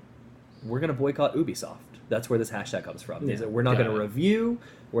like, we're going to boycott Ubisoft. That's where this hashtag comes from. They Yeah, said, we're not got going to it. review,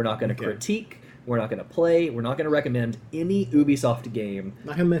 we're not going to Okay. critique, we're not going to play, we're not going to recommend any Ubisoft game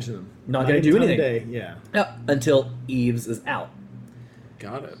Not gonna mention them. Not gonna do even anything. Day. Yeah. until Eves is out.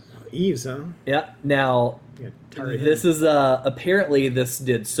 Got it. Eves, huh? Yeah. Now, Yeah, target this him. is apparently this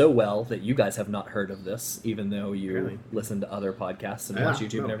did so well that you guys have not heard of this, even though you Apparently. listen to other podcasts and Yeah, watch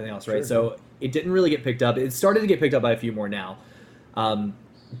YouTube and no, everything else, sure. right? So it didn't really get picked up. It started to get picked up by a few more now,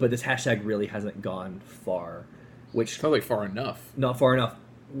 but this hashtag really hasn't gone far, which Sounds like far enough. not far enough.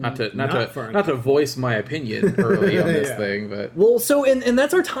 Not to far not to voice my opinion early on this Yeah. thing, but Well, so and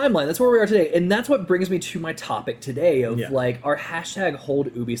that's our timeline. That's where we are today, and that's what brings me to my topic today of Yeah. like our hashtag hold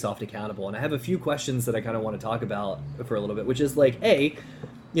Ubisoft accountable. And I have a few questions that I kind of want to talk about for a little bit, which is like, A,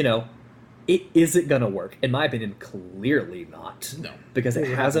 is it gonna work? In my opinion, clearly not. No. because it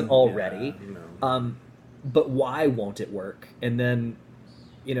hasn't Yeah, already. no. But why won't it work? And then,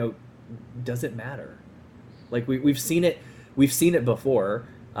 does it matter? Like we've seen it before.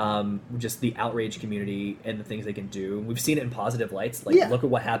 Just the outrage community and the things they can do. We've seen it in positive lights. Like, Yeah. look at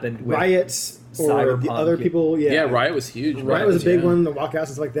what happened with Riots or the Cyberpunk. other people. Yeah, Riot was huge. Riot was a big yeah. one. The walkouts and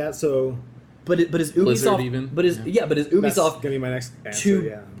stuff like that. So But is Blizzard Ubisoft even? But is that's Ubisoft gonna be my next answer. too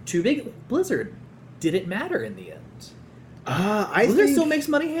Yeah. too big? Blizzard, did it matter in the end? I Blizzard think still makes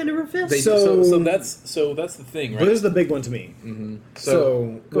money hand over fist. They, So- so that's the thing, right? Blizzard's the big one to me. Mm-hmm.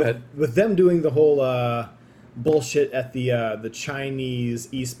 So go with, ahead. with them doing the whole bullshit at the Chinese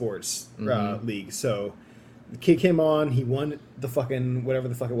esports league. So the kid came on, he won the fucking whatever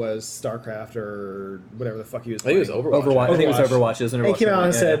the fuck it was, StarCraft or whatever the fuck he was I think it was playing. Overwatch. I think it was Overwatch. Overwatch. It was an And he Overwatch came out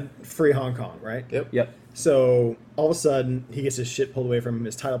and tournament, said free Hong Kong, right? Yep. yeah. Yep. So all of a sudden he gets his shit pulled away from him,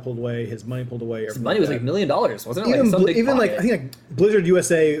 his title pulled away, his money pulled away. His money was like $1 million, wasn't it? even Like some big even like pocket. I think like Blizzard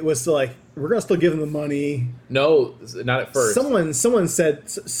USA was still like we're gonna still give him the money. No, not at first.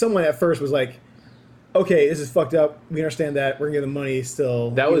 Someone at first was like, okay, this is fucked up. We understand that. We're gonna give them money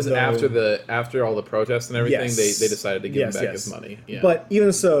still. That was even though- after all the protests and everything. Yes. They decided to give Yes, him back yes. his money. Yeah. But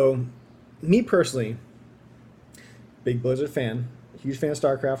even so, me personally, big Blizzard fan, huge fan of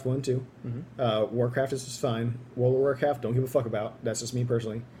StarCraft 1, 2. Warcraft is just fine. World of Warcraft, don't give a fuck about. That's just me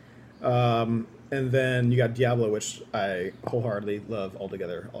personally. And then you got Diablo, which I wholeheartedly love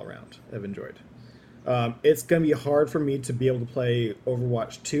altogether, all around. I've enjoyed. It's going to be hard for me to be able to play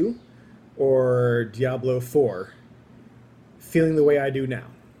Overwatch 2 or Diablo 4 feeling the way I do now.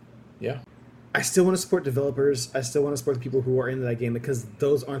 yeah. I still want to support developers. I still want to support the people who are into that game because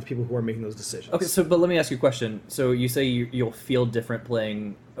those aren't the people who are making those decisions. Okay, but let me ask you a question. So you say you'll feel different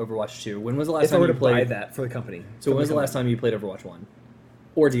playing Overwatch 2. When was the last if I time were you to buy played that for the company. So when was the last time you played Overwatch 1?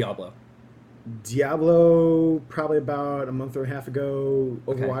 Or Diablo? Diablo, probably about a month or a half ago.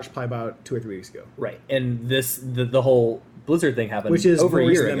 Okay. Overwatch, probably about 2 or 3 weeks ago. Right. And the whole Blizzard thing happened Which is over a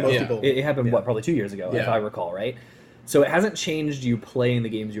more year recent than ago. most Yeah. people. It happened, Yeah. what, probably 2 years ago, if Yeah. I recall, right? So it hasn't changed you playing the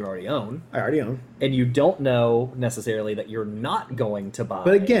games you already own, I already own. and you don't know necessarily that you're not going to buy.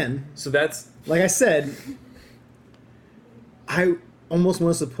 But again, So that's like I said, I almost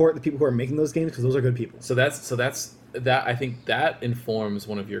want to support the people who are making those games because those are good people. So that's that. I think that informs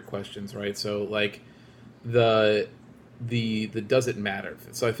one of your questions, right? So like the does it matter?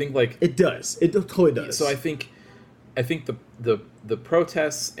 So I think like It does. It totally does. so I think the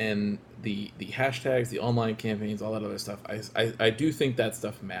protests and the hashtags, the online campaigns, all that other stuff. I do think that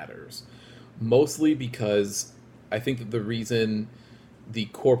stuff matters, mostly because I think that the reason the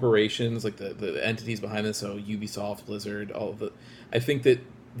corporations, like the entities behind this, so Ubisoft, Blizzard, all of the, I think that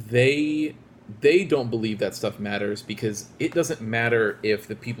they don't believe that stuff matters because it doesn't matter if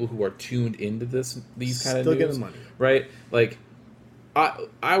the people who are tuned into these kind of Still news, getting money. right? Like,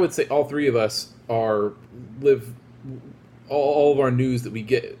 I would say all three of us live all of our news that we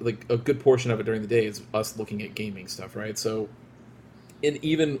get, like a good portion of it during the day is us looking at gaming stuff, right? So, and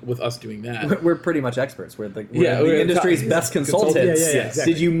even with us doing that, we're pretty much experts. We're the we're industry's top- best consultants. Yeah,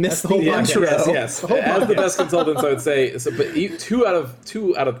 exactly. Did you miss That's the whole the podcast. intro? yes, The whole as the podcast. best consultants, I would say. So, but two out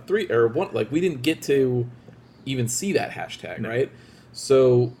of three, or one, like we didn't get to even see that hashtag, right?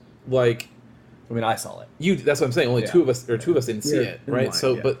 So, like I mean, I saw it. that's what I'm saying. Only Yeah. two of us didn't see We're it, in right? line,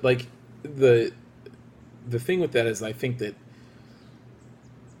 So, yeah. but like the thing with that is, I think that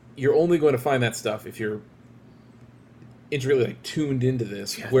you're only going to find that stuff if you're really like tuned into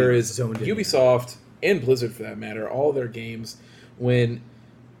this. Yeah, Whereas zoned in, Ubisoft and Blizzard, for that matter, all their games, when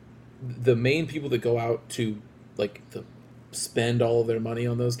the main people that go out to like spend all of their money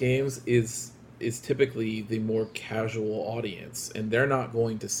on those games is typically the more casual audience, and they're not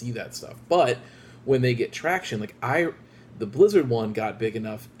going to see that stuff. But when they get traction, like the Blizzard one got big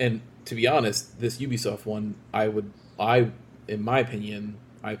enough, and to be honest, this Ubisoft one, in my opinion,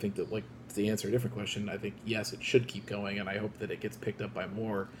 I think that, like, to answer a different question, I think yes, it should keep going, and I hope that it gets picked up by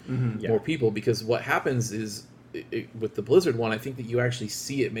more people, because what happens is with the Blizzard one, I think that you actually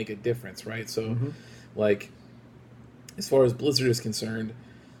see it make a difference, right? So, like, as far as Blizzard is concerned,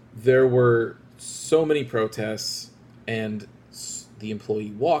 there were so many protests and the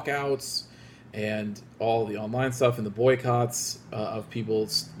employee walkouts and all the online stuff and the boycotts of people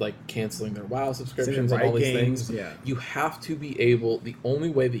like canceling their WoW subscriptions and all these things. Yeah. You have to be able. The only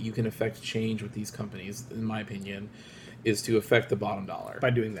way that you can affect change with these companies, in my opinion, is to affect the bottom dollar By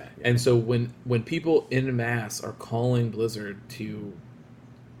doing that. Yeah. And so when people en masse are calling Blizzard to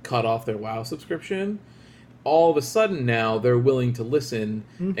cut off their WoW subscription, all of a sudden now they're willing to listen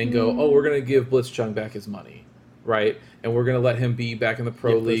and go, oh, we're going to give Blitzchung back his money, right? And we're going to let him be back in the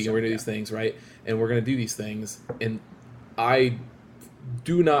Pro League, and we're going to do these things, right? And we're going to do these things. And I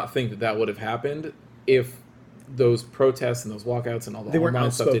do not think that would have happened if those protests and those walkouts and all the They weren't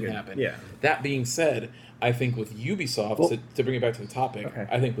online stuff didn't outspoken. happen. Yeah. That being said, I think with Ubisoft, to bring it back to the topic, Okay.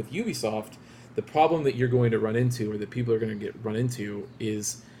 I think with Ubisoft, the problem that you're going to run into, or that people are going to run into,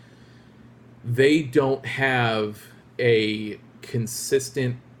 is they don't have a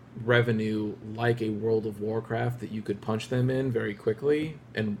consistent revenue like a World of Warcraft that you could punch them in very quickly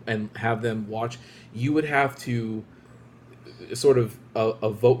and have them watch. You would have to sort of a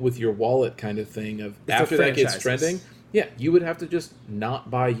vote with your wallet kind of thing of It's after the that gets franchises. trending. Yeah, you would have to just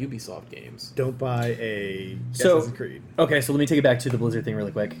not buy Ubisoft games. Don't buy a So- Assassin's Creed. Okay, so let me take it back to the Blizzard thing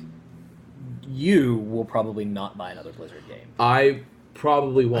really quick. You will probably not buy another Blizzard game. I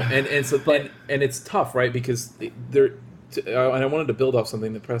probably won't, and so and it's tough, right? Because and I wanted to build off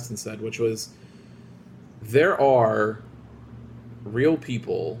something that Preston said, which was there are real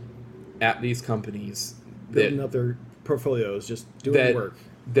people at these companies Building that up their portfolios just doing work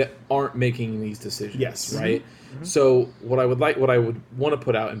that aren't making these decisions. Yes. Right. Mm-hmm. So what I would want to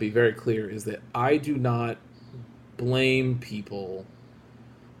put out and be very clear is that I do not blame people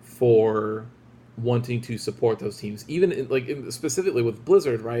for wanting to support those teams, even specifically with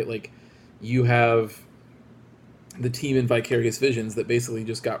Blizzard, right? Like, you have the team in Vicarious Visions that basically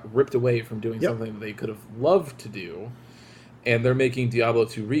just got ripped away from doing something that they could have loved to do, and they're making Diablo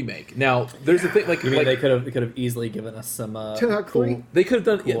 2 remake. Now, there's the thing, like, they could have easily given us some Tony Hawk 3? They could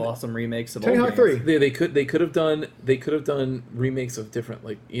have done awesome remakes of Tony old Hawk games. 3. They could have done remakes of different,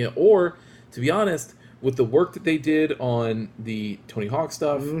 or to be honest, with the work that they did on the Tony Hawk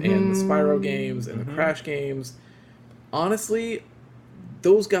stuff and the Spyro games and the Crash games, honestly,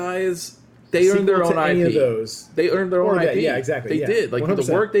 those guys, they earned their own IP. Of those. They earned their own IP. Yeah, exactly. They did. Like, 100%.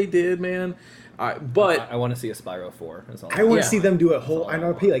 the work they did, man. But I want to see a Spyro 4. I want to Yeah. see them do a whole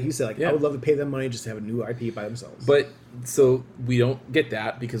IP, like you said. Like, Yeah. I would love to pay them money just to have a new IP by themselves. But so we don't get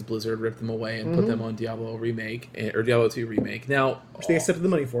that because Blizzard ripped them away and put them on Diablo remake or Diablo 2 remake. Now, which they accepted the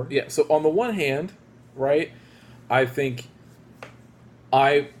money for. yeah. So on the one hand, right, I think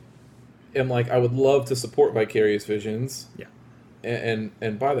I am like, I would love to support Vicarious Visions. Yeah.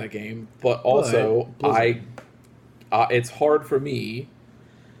 And buy that game, but also Blizzard. it's hard for me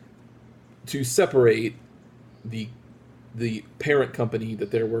to separate the parent company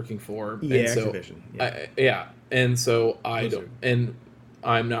that they're working for. Yeah, and so Activision. And so I Blizzard. don't, and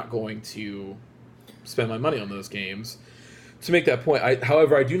I'm not going to spend my money on those games. To make that point,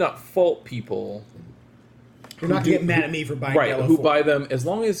 however, I do not fault people. You're not going to get mad at me for buying Right, Diablo who 4. buy them, as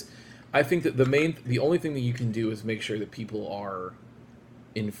long as I think that the only thing that you can do is make sure that people are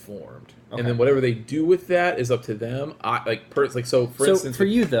informed, and then whatever they do with that is up to them. For instance, for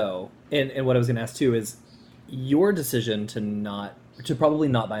you though, and what I was going to ask too is your decision to probably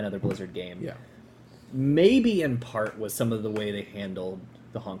not buy another Blizzard game. Yeah. Maybe in part was some of the way they handled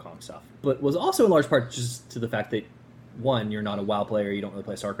the Hong Kong stuff, but was also in large part just to the fact that, one, you're not a WoW player, you don't really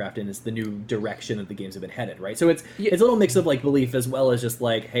play StarCraft, and it's the new direction that the games have been headed, right? So it's a little mix of like belief as well as just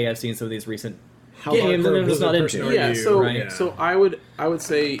like, hey, I've seen some of these recent How games and hardcore I'm just not Blizzard into person it. are yeah. you? So right? so I would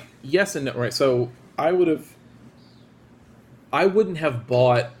say yes and no. Right. So I wouldn't have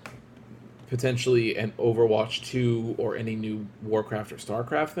bought potentially an Overwatch 2 or any new Warcraft or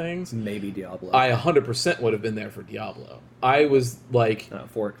StarCraft things. Maybe Diablo. I 100% would have been there for Diablo. I was like,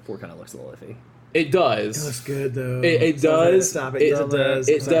 4 kind of looks a little iffy. it does. It looks good, though. It does. Stop it. It It does.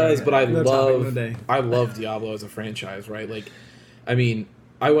 It does, but I No topic, no love day. I love Diablo as a franchise, right? Like, I mean,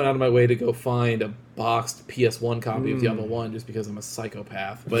 I went out of my way to go find a boxed PS1 copy of Diablo 1 just because I'm a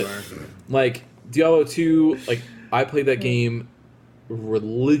psychopath. But like Diablo 2, like I played that game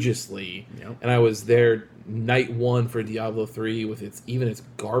religiously, and I was there night 1 for Diablo 3 with its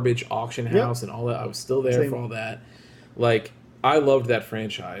garbage auction house and all that. I was still there for all that. Like, I loved that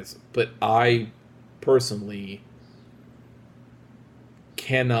franchise, but I personally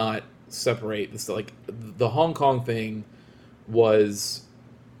cannot separate this. Like, the Hong Kong thing was,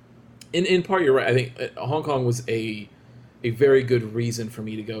 in part, you're right. I think Hong Kong was a very good reason for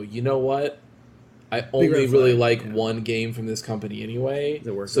me to go, you know what? I only really like one game from this company anyway.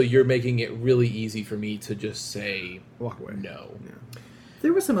 So you're making it really easy for me to just say Walk away. no. Yeah.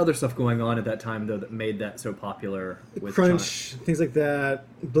 There was some other stuff going on at that time, though, that made that so popular. With Crunch, things like that.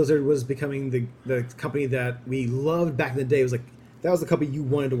 Blizzard was becoming the company that we loved back in the day. It was like, that was the company you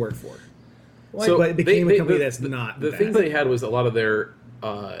wanted to work for. But it became a company that's not. The things they had was a lot of their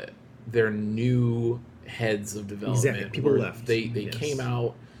new heads of development. Exactly. People were- left. They came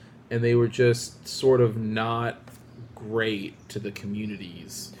out and they were just sort of not great to the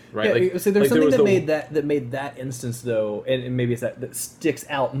communities, right? Yeah, so there's there something was that made that instance though, and maybe it's that sticks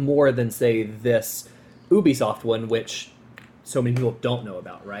out more than say this Ubisoft one, which so many people don't know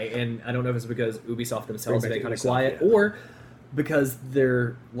about, right? And I don't know if it's because Ubisoft themselves have been kind of quiet, or because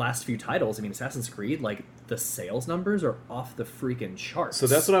their last few titles. I mean, Assassin's Creed, like the sales numbers are off the freaking charts. So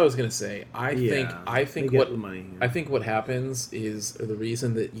that's what I was gonna say. I think they get the money. I think what happens is the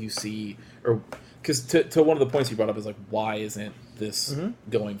reason that you see, or because to one of the points you brought up is like, why isn't this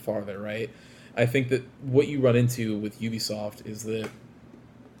going farther, right? I think that what you run into with Ubisoft is that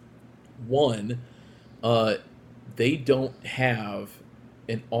one, they don't have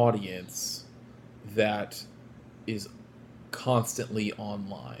an audience that is constantly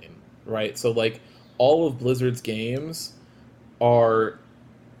online, right? So like all of Blizzard's games are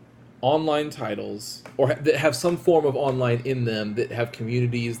online titles or that have some form of online in them, that have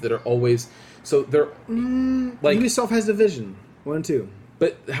communities that are always, so they're like Ubisoft has Division 1 and 2.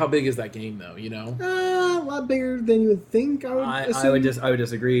 but how big is that game though, you know? A lot bigger than you would think. I would assume. I would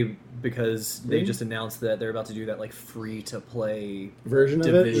disagree because they just announced that they're about to do that like free to play Version of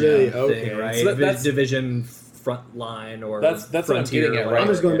it? Division Really? thing, Okay. right? So that's- Division Frontline or That's what I'm Frontier getting or at, right? whatever. I'm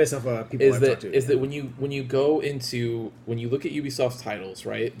just going based off people is I've that talked to. is that when you go into when you look at Ubisoft's titles,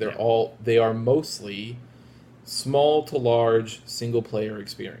 right? Yeah. They are mostly small to large single player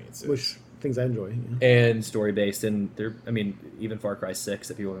experiences. Which things I enjoy. Yeah. and story based, and there. I mean, even Far Cry 6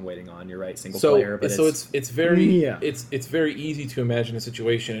 that people have been waiting on. You're right, single so player, but so it's very Yeah. it's very easy to imagine a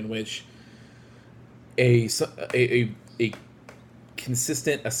situation in which a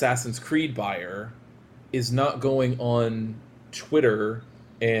consistent Assassin's Creed buyer is not going on Twitter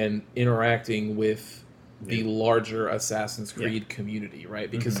and interacting with the larger Assassin's Creed community, right?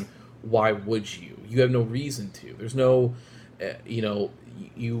 Because why would you? You have no reason to. There's no,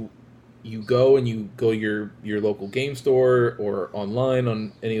 you go and you go to your local game store or online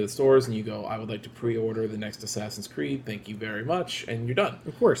on any of the stores and you go, I would like to pre-order the next Assassin's Creed. Thank you very much, and you're done.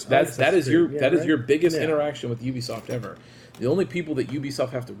 Of course. That is your biggest Yeah. interaction with Ubisoft ever. The only people that Ubisoft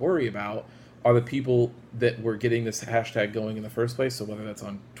have to worry about are the people that were getting this hashtag going in the first place. So whether that's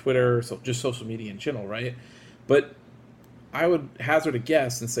on Twitter, so just social media in general, right? But I would hazard a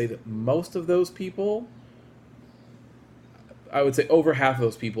guess and say that most of those people, I would say over half of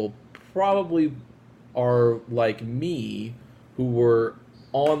those people, probably are like me, who were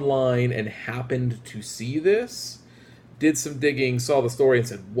online and happened to see this, did some digging, saw the story, and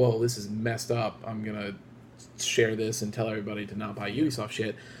said, "Whoa, this is messed up. I'm gonna share this and tell everybody to not buy Ubisoft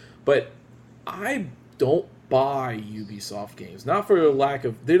shit." But I don't buy Ubisoft games, not for lack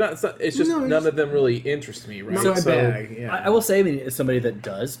of they're not. It's just No, it's none of them really interest me, right? Not my bag. Yeah. I will say, I mean, as somebody that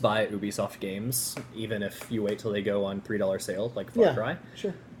does buy Ubisoft games, even if you wait till they go on $3 sale, like Far Cry,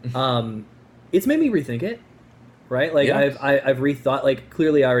 Sure. it's made me rethink it, right? Like Yeah. I've rethought. Like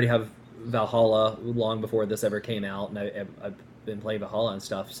clearly, I already have Valhalla long before this ever came out, and I've been playing Valhalla and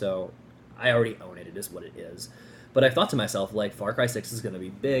stuff, so I already own it. It is what it is. But I thought to myself, like, Far Cry 6 is going to be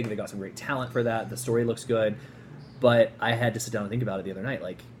big. They got some great talent for that. The story looks good. But I had to sit down and think about it the other night.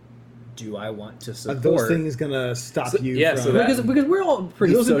 Like, do I want to Are support... those things gonna stop you? yeah, from, so that- because we're all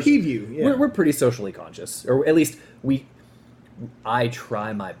pretty... those impede you. Yeah. We're pretty socially conscious. Or at least I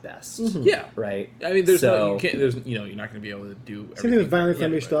try my best. Yeah, Right? I mean, there's no, So- you can't. There's you're not going to be able to do everything. Same thing with violent for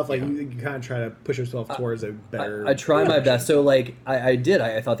family everybody. stuff. Like Yeah. you kind of try to push yourself towards a better. I try my direction. best. So like I did.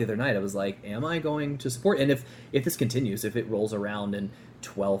 I thought the other night I was like, am I going to support? And if this continues, if it rolls around in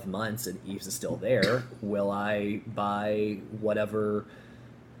 12 months and Eves is still there, will I buy whatever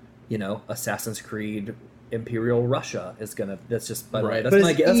Assassin's Creed Imperial Russia is gonna? That's just by the way, Right. that's But my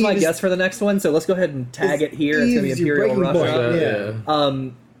it's that's my Eves- guess for the next one. So let's go ahead and tag it here. It's gonna be Eves, your Imperial breaking Russia. point.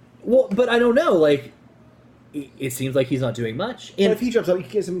 Yeah. Well, but I don't know. Like, it seems like he's not doing much. And And if he drops out, you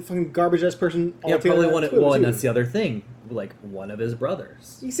can get some fucking garbage ass person. yeah, altogether probably on one. Twitter, Well, and too. that's the other thing. Like one of his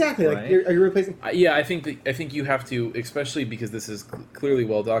brothers. Exactly. Like, Right. are you replacing? Yeah, I think you have to, especially because this is clearly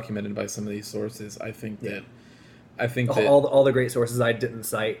well documented by some of these sources. I think that All the great sources I didn't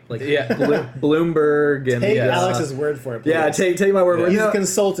cite, like Yeah. Bloomberg and Take yeah. Alex's word for it. yeah, please. take my word for it. He's No, a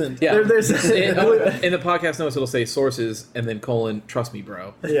consultant. yeah. there's in the podcast notes, it'll say sources and then colon. Trust me,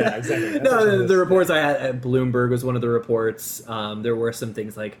 bro. Yeah, exactly. That's what no, it the is. reports I had at Bloomberg was one of the reports. There were some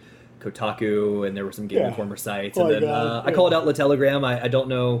things like Kotaku, and there were some Game Yeah. Informer sites, Oh and my then God, I yeah. called out Le Telegram. I don't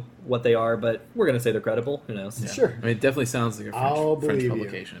know what they are, but we're gonna say they're credible. Who knows? Sure. I mean, it definitely sounds like a I'll French believe you.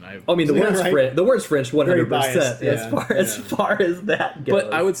 publication. I mean, the Yeah, word's right. French. The word's French, 100%. biased, As yeah, as yeah. far as that goes.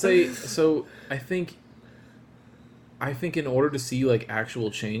 But I would say so. I think in order to see like actual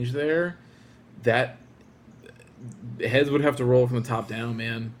change there, that heads would have to roll from the top down,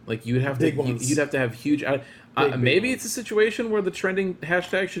 man. Like you'd have Big to ones. you'd have to have huge. Big Maybe ones. it's a situation where the trending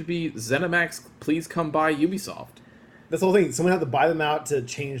hashtag should be ZeniMax. Please come by Ubisoft. That's the whole thing. Someone had to buy them out to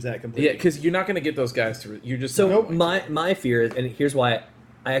change that completely. Yeah, because you're not going to get those guys to. You're just So not going to. my fear is, and here's why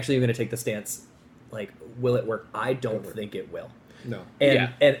I actually am going to take the stance. Like, will it work? I don't think it will, No. and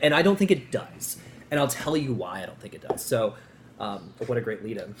Yeah. and I don't think it does, and I'll tell you why I don't think it does. So, what a great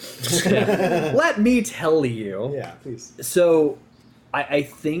lead-in. Let me tell you. Yeah, please. So, I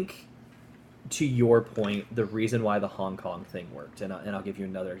think, to your point, the reason why the Hong Kong thing worked, and I'll give you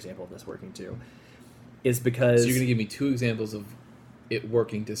another example of this working too, is because So you're going to give me two examples of it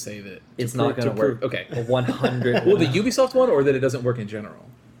working to say that it's not going to work. Okay. A 100. Well, the Ubisoft one, or that it doesn't work in general.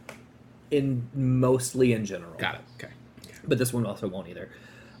 Mostly in general. Got it. Okay. But this one also won't either.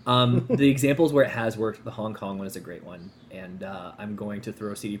 The examples where it has worked, the Hong Kong one is a great one, and I'm going to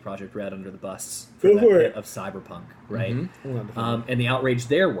throw CD Projekt Red under the bus Go that for hit it. of Cyberpunk, right? Mm-hmm. And the outrage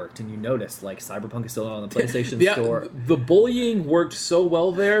there worked, and you noticed like Cyberpunk is still on the PlayStation The, Store. the bullying worked so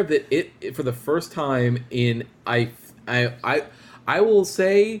well there that it for the first time in I will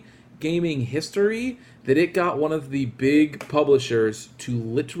say gaming history that it got one of the big publishers to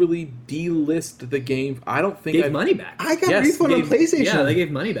literally delist the game. I don't think Gave money back. I got refund on PlayStation. Yeah, they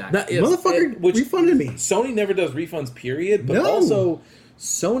gave money back. Motherfucker which refunded me. Sony never does refunds, period. But No. also,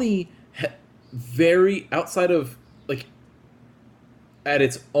 Sony very outside of like at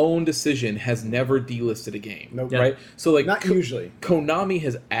its own decision has never delisted a game. Nope. Right? So like Not usually. Konami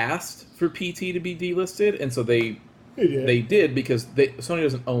has asked for PT to be delisted, and so they They did because Sony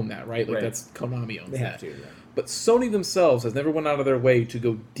doesn't own that, right? Like Right. that's Konami owns They that. have to, yeah. But Sony themselves has never went out of their way to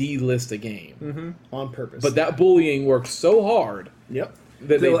go delist a game. Mm-hmm. On purpose. But that bullying worked so hard Yep.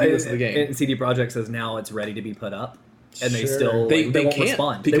 that they So, delisted the game. And CD Projekt says now it's ready to be put up, and they Sure. still they won't can't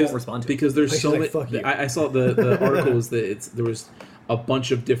respond. because, They won't respond to it. because there's Like, so like, many. fuck you. I saw the article was that there was a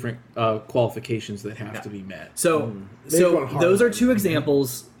bunch of different qualifications that have to be met. So, They've so gone hard those on are it. two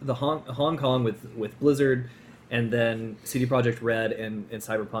examples: the Hong Kong with Blizzard, and then CD Projekt Red and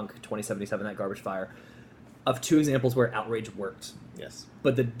Cyberpunk 2077, that garbage fire, of two examples where outrage worked. Yes.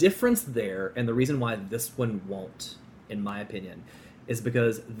 But the difference there, and the reason why this one won't, in my opinion, is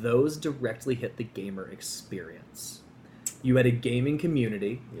because those directly hit the gamer experience. You had a gaming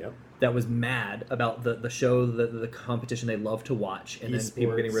community Yep. that was mad about the show, the competition they love to watch, and then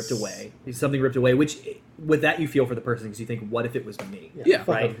people getting ripped Esports. away. Something ripped away, which, with that, you feel for the person because you think, what if it was me? Yeah, fuck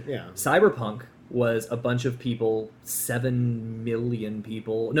right? 'em. Yeah. Cyberpunk was a bunch of people, 7 million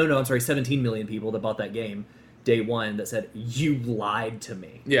people. No, I'm sorry, 17 million people that bought that game day one that said, you lied to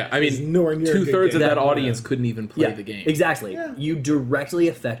me. Yeah, I It's mean, nowhere near a good 2/3 of game. that Yeah. audience couldn't even play the game. Exactly. Yeah. You directly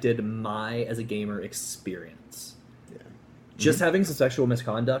affected my, as a gamer, experience. Yeah. Just having some sexual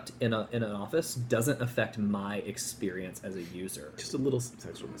misconduct in an office doesn't affect my experience as a user. Just a little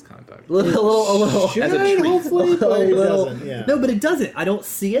sexual misconduct. A little Should, as a treat. hopefully, but it doesn't, yeah. No, but it doesn't. I don't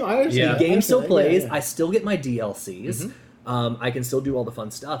see it. No, I understand Yeah. that. The I game still understand that. plays. Yeah, I still get my DLCs. I can still do all the fun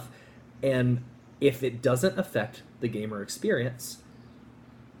stuff. And if it doesn't affect the gamer experience,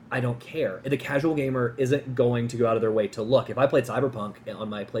 I don't care. The casual gamer isn't going to go out of their way to look. If I played Cyberpunk on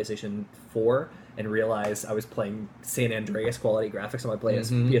my PlayStation 4 and realized I was playing San Andreas quality graphics on my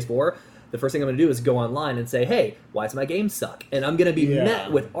PS4, the first thing I'm going to do is go online and say, hey, why does my game suck? And I'm going to be Yeah.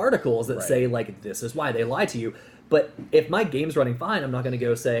 met with articles that Right. say, like, this is why they lied to you. But if my game's running fine, I'm not going to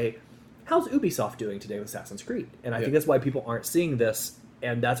go say, how's Ubisoft doing today with Assassin's Creed? And I think that's why people aren't seeing this,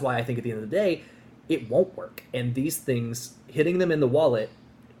 and that's why I think at the end of the day, it won't work. And these things, hitting them in the wallet,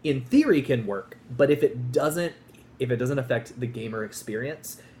 in theory can work, but if it doesn't affect the gamer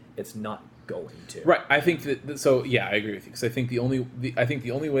experience, it's not going to. Right. I think that. So yeah, I agree with you because I think the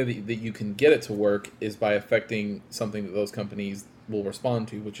only way that you can get it to work is by affecting something that those companies will respond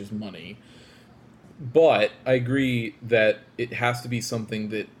to, which is money. But I agree that it has to be something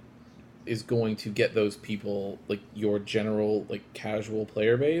that is going to get those people, like your general, like casual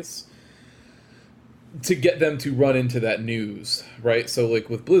player base, to get them to run into that news, right? So like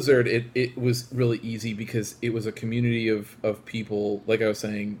with Blizzard, it was really easy because it was a community of people, like I was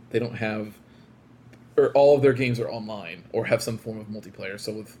saying, they don't have, or all of their games are online or have some form of multiplayer.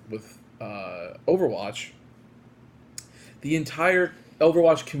 So with Overwatch, the entire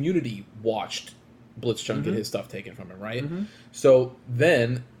Overwatch community watched Blitzchung get his stuff taken from him, right? So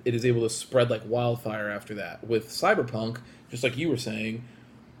then it is able to spread like wildfire after that. With Cyberpunk, just like you were saying,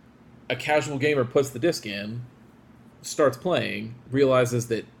 a casual gamer puts the disc in, starts playing, realizes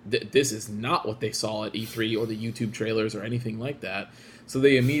that this is not what they saw at E3 or the YouTube trailers or anything like that. So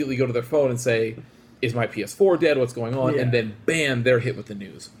they immediately go to their phone and say, is my PS4 dead? What's going on? Yeah. And then bam, they're hit with the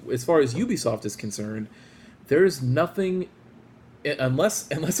news. As far as Ubisoft is concerned, there's nothing, unless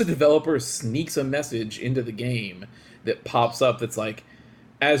a developer sneaks a message into the game that pops up that's like,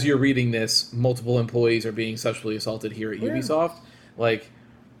 as you're reading this, multiple employees are being sexually assaulted here at Ubisoft. Like,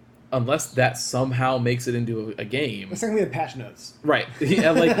 unless that somehow makes it into a game, It's not gonna be the patch notes. right?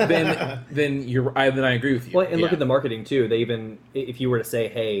 Yeah, like then I agree with you. Well, and look Yeah. at the marketing too. They even, if you were to say,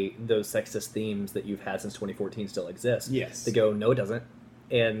 "Hey, those sexist themes that you've had since 2014 still exist," Yes. they go, "No, it doesn't."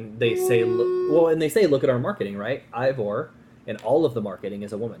 And they say, "Look at our marketing, right? Ivor, and all of the marketing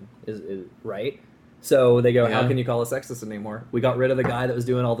is a woman, is right." So they go, "How Yeah. can you call us sexist anymore? We got rid of the guy that was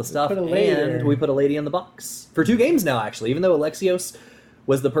doing all the stuff, put a lady and there." we put a lady in the box for 2 games now. Actually, even though Alexios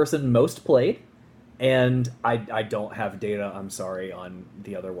was the person most played." And I don't have data, I'm sorry, on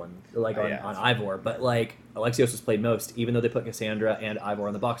the other one, like Oh, on, yeah. on Ivor, but like Alexios was played most, even though they put Cassandra and Ivor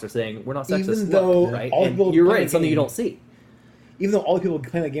in the box, they're saying we're not sexist. Even Look, though right? all the And people you're playing right, the it's something you game- don't see. Even though all the people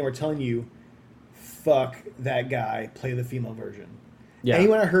playing that game are telling you, fuck that guy, play the female version. Yeah.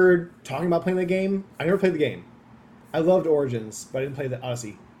 Anyone I heard talking about playing the game, I never played the game. I loved Origins, but I didn't play the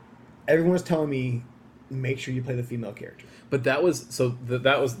Odyssey. Everyone was telling me, make sure you play the female character. But that was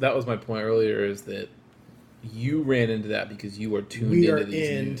that was my point earlier, is that you ran into that because you are tuned We are into these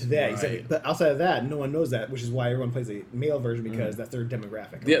into news, that, right? exactly. But outside of that, no one knows that, which is why everyone plays a male version, because that's their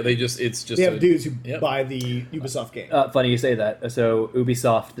demographic. Yeah, it's just They have dudes who yep. buy the Ubisoft game. Funny you say that. So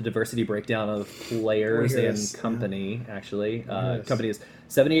Ubisoft, the diversity breakdown of players Players, and company, actually, Yes. company is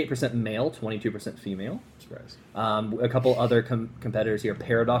 78% male, 22% female. Surprise. A couple other competitors here,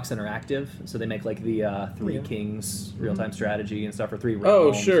 Paradox Interactive. So they make like the Three Yeah. Kings real-time strategy and stuff, or Three Oh,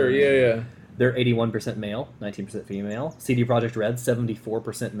 Realms. sure, yeah. They're 81% male, 19% female. CD Projekt Red,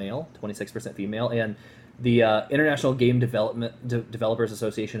 74% male, 26% female. And the International Game Developers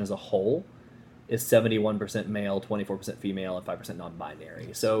Association as a whole is 71% male, 24% female, and 5% non-binary.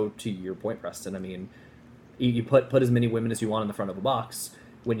 So to your point, Preston, I mean, you put as many women as you want in the front of a box.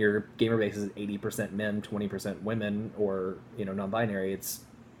 When your gamer base is 80% men, 20% women, or non-binary, it's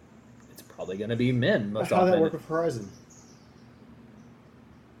probably going to be men most How often. did that work with Horizon?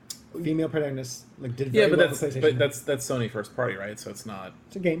 Female protagonists did Yeah, very but well that's for PlayStation. but that's Sony first party, right? So it's not.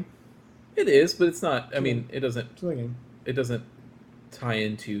 It's a game. It is, but it's not. I mean, it doesn't. It's a game. It doesn't tie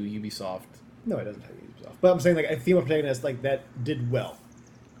into Ubisoft. No, it doesn't have Ubisoft. But I'm saying a female protagonist that did well.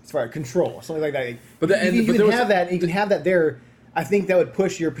 As far as Control, something like that. But you but can there was- have that. You can have that there. I think that would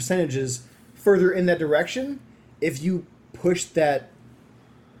push your percentages further in that direction if you push that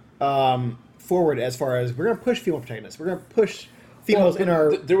forward. As far as we're going to push female protagonists, we're going to push females in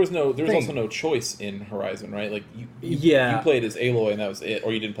our. There was thing. also no choice in Horizon, right? Like you Yeah. played as Aloy and that was it,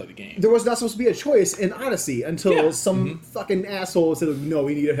 or you didn't play the game. There was not supposed to be a choice in Odyssey until Yeah. some fucking asshole said, "No,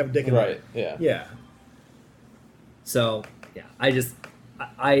 we need to have a dick in Right? there." Yeah. Yeah. So yeah,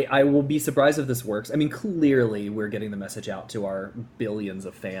 I will be surprised if this works. I mean, clearly we're getting the message out to our billions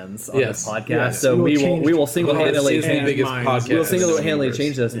of fans on Yes. this podcast. Yes. So We will we will change- we will Well, single-handedly this is the and biggest minds. podcast. we'll in the single-handedly universe.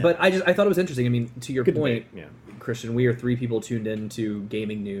 change this. Yeah. But I thought it was interesting. I mean, to your Good point, debate, yeah. Christian, we are 3 people tuned into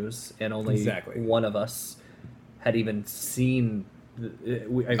gaming news, and only Exactly. one of us had even seen. I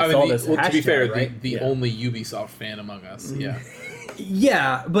I saw mean, this. well, to be hashtag, fair, right? the Yeah. only Ubisoft fan among us. Yeah.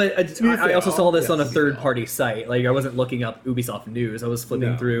 Yeah, but I fair, also saw this on a yes. third-party site. Like, I wasn't looking up Ubisoft news. I was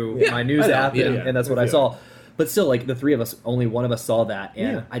flipping No. through Yeah, my news I know, app, and, yeah. and that's what I Yeah. saw. But still, like, the 3 of us, only one of us saw that,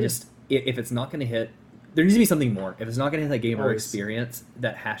 and Yeah. I just, if it's not going to hit, there needs to be something more. If it's not going to hit that gamer Always. experience,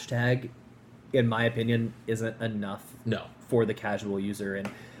 that hashtag, in my opinion, isn't enough No. for the casual user. And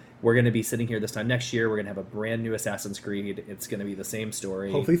we're going to be sitting here this time next year. We're going to have a brand new Assassin's Creed. It's going to be the same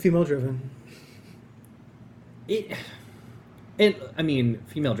story. Hopefully, female driven. I mean,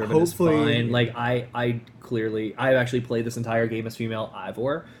 female driven is Hopefully- fine. Like I actually played this entire game as female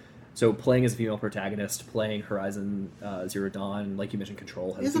Ivor. So playing as a female protagonist, playing Horizon Zero Dawn, like you mentioned,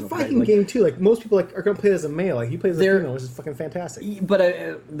 Control has It's a female fighting protagonist. game too. Like most people are going to play as a male. Like he plays as a They're- female, which is fucking fantastic.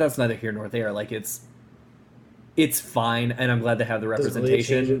 But that's neither here nor there. Like it's fine, and I'm glad they have the Doesn't really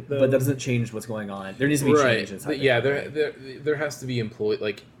representation. change it, though. but that doesn't change what's going on. There needs to be Right. change inside. Yeah. the There has to be employee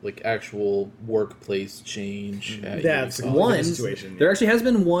like actual workplace change. At That's Ubisoft. one the situation, there yeah. actually has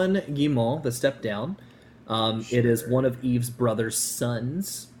been one Guillemot that stepped down. It is one of Eve's brother's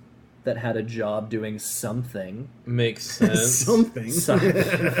sons that had a job doing something. Makes sense. Something. So,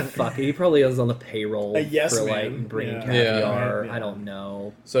 fuck, he probably was on the payroll A yes for man. like bringing Yeah. caviar. Yeah. I don't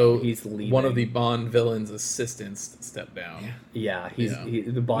know. So He's leaving. one of the Bond villain's assistants stepped down. Yeah, he's Yeah.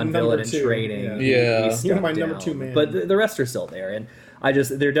 the Bond Number villain in 2, training. yeah. Yeah. He's You're my stepped number down. 2 man. But the rest are still there, and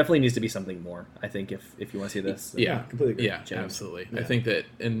there definitely needs to be something more. I think if you want to see this, Yeah, completely agree. Yeah, James. absolutely. Yeah. I think that,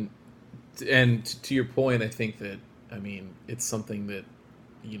 and to your point, I think that it's something that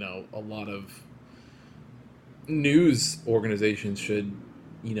a lot of news organizations should.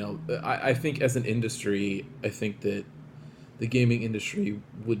 I think as an industry, I think that the gaming industry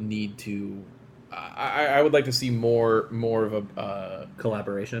would need to. I would like to see more of a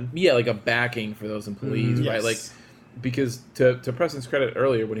collaboration. like a backing for those employees, Mhm. right? Yes. Like, because to Preston's credit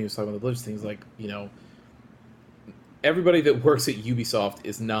earlier when he was talking about the religious things, like, everybody that works at Ubisoft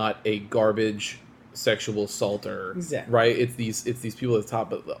is not a garbage sexual assaulter, Exactly. right? It's these people at the top,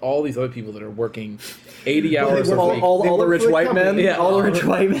 but all these other people that are working 80 hours work a for- week. all They the work rich for the white men. company. Yeah, all the rich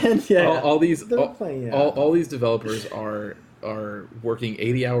white men. Yeah. all these They're playing, yeah. all these developers are working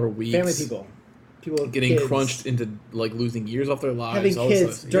 80-hour weeks, Family people. People with getting kids. crunched into like losing years off their lives, Having all this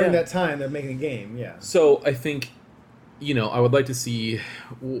kids stuff. during Yeah. that time, they're making a game. Yeah. So I think, I would like to see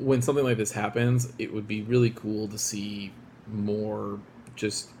when something like this happens, it would be really cool to see more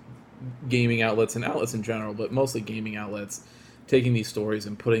just gaming outlets and outlets in general, but mostly gaming outlets taking these stories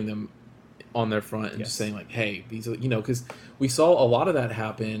and putting them on their front and just Yes. saying like, hey, these are, because we saw a lot of that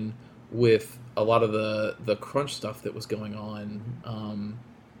happen with a lot of the crunch stuff that was going on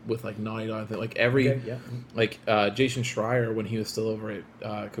with like Naughty Dog. Like every Okay, yeah. like Jason Schreier when he was still over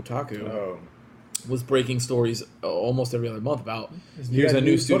at Kotaku Oh. was breaking stories almost every other month about He's here's got a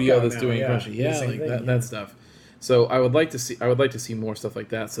new book studio out that's now, doing yeah. Crunchy. The Yeah, same like thing, that yeah. stuff. So I would like to see more stuff like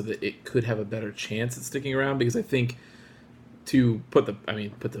that so that it could have a better chance at sticking around, because I think to put the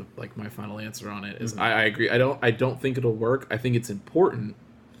like my final answer on it is I agree. I don't think it'll work. I think it's important,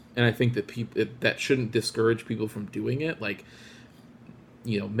 and I think that that shouldn't discourage people from doing it. Like,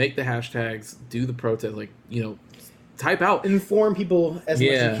 make the hashtags, do the protest, like, type out. Inform people as much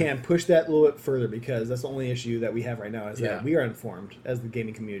Yeah. as you can. Push that a little bit further, because that's the only issue that we have right now is Yeah. that we are informed as the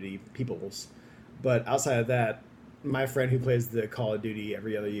gaming community peoples. But outside of that, my friend who plays the Call of Duty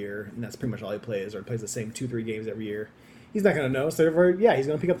every other year, and that's pretty much all he plays, or plays the same 2-3 games every year, he's not going to know. So therefore, yeah, he's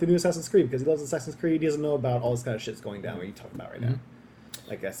going to pick up the new Assassin's Creed because he loves Assassin's Creed. He doesn't know about all this kind of shit's going down what you talking about right now.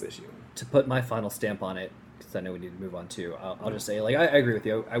 Like, that's the issue. To put my final stamp on it, because I know we need to move on too, I'll just say, like, I agree with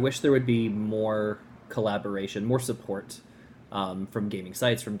you. I wish there would be more collaboration, more support from gaming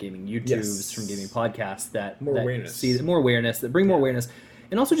sites, from gaming YouTubes, Yes. from gaming podcasts that More that awareness. more awareness, that bring more awareness,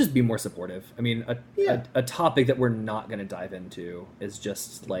 and also just be more supportive. I mean, Yeah. a topic that we're not going to dive into is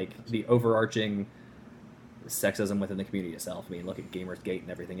just like the overarching sexism within the community itself. I mean, look at Gamersgate and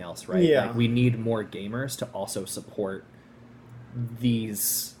everything else, right? Yeah. Like, we need more gamers to also support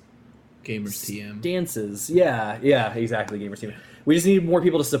these Gamers TM. stances. Yeah, exactly. Gamers team. We just need more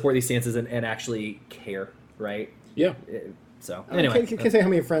people to support these stances and actually care, right? Yeah. So I anyway, can't say how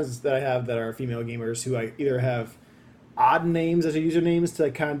many friends that I have that are female gamers who I either have odd names as their usernames to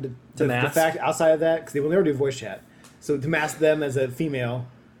like kind of To mask? the fact outside of that, because they will never do voice chat. So to mask them as a female,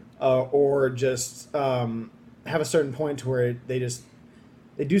 or just have a certain point to where they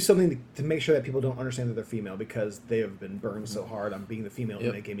do something to make sure that people don't understand that they're female because they have been burned so hard on being the female in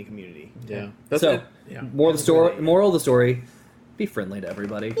Yep. the gaming community. Yeah. so Yeah. moral of the story: be friendly to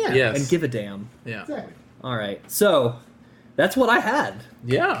everybody, Yeah. Yes. and give a damn. Yeah. Exactly. All right, so that's what I had.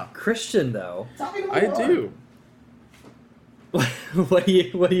 Yeah. Christian, though, I do. what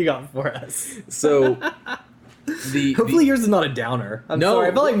do you got for us? So Hopefully yours is not a downer. I'm No. sorry,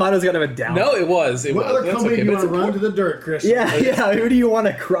 I felt like mine was kind of a downer. No, it was. It What was. other That's company okay, do you but want to it's run to the dirt, Christian? Yeah. Who do you want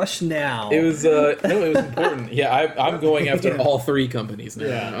to crush now? It was no, it was important. Yeah, I'm going after Yeah. all three companies now.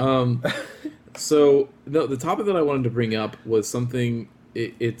 Yeah. So no, the topic that I wanted to bring up was something.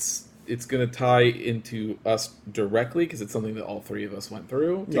 It's going to tie into us directly because it's something that all three of us went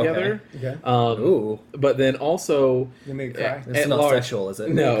through together. Okay. Ooh, But then also You make me cry. it's at not large- sexual, is it?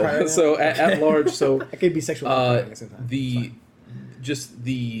 Cry no. right So at large, so I could be sexual at the same time. just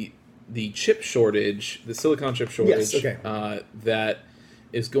the chip shortage, the silicon chip shortage, Yes, okay. that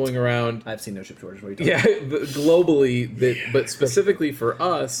is going around. I've seen no chip shortage. What are you talking Yeah, globally, but specifically for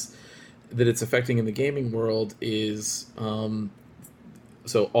us, that it's affecting in the gaming world is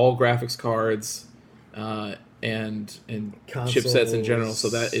so all graphics cards and chipsets in general. So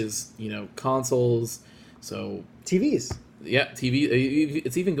that is consoles. So TVs. yeah, TV.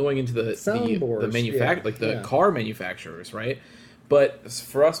 It's even going into the Soundboards, manufacturer, yeah, like the yeah. car manufacturers, right? But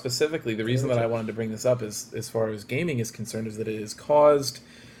for us specifically, the reason that I wanted to bring this up is, as far as gaming is concerned, is that it has caused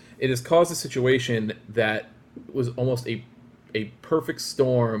a situation that was almost a perfect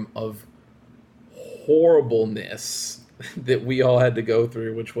storm of horribleness that we all had to go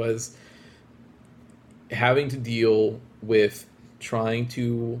through, which was having to deal with trying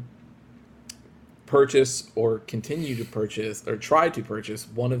to purchase or continue to purchase or try to purchase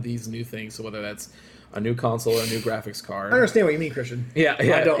one of these new things. So whether that's a new console or a new graphics card. I understand what you mean, Christian. Yeah,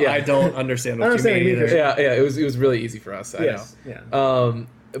 I don't understand I what understand you mean what you mean, either. yeah. It was really easy for us. Yes. I Yeah. know.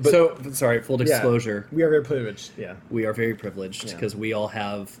 But So, sorry, full disclosure. We are very privileged. Yeah. We are very privileged Yeah. because we all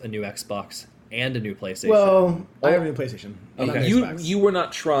have a new Xbox and a new PlayStation. Well, I have a new PlayStation. I'm not an you Xbox. you were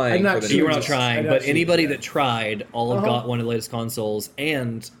not trying. I'm not for the so you were not choosing. trying, I know but choosing, anybody yeah. that tried all have Uh-huh. got one of the latest consoles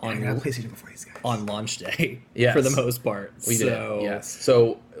and I got a PlayStation before these guys. on launch day Yes. for the most part. We so, did. Yes.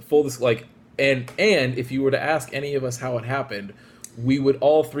 So full and if you were to ask any of us how it happened, we would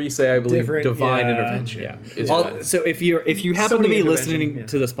all three say, I believe, Different, divine yeah. intervention. Yeah. Is All- what- so if you happen to Sony be intervention, listening yeah.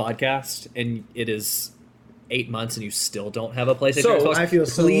 to this podcast and it is 8 months and you still don't have a PlayStation, So, Xbox, I feel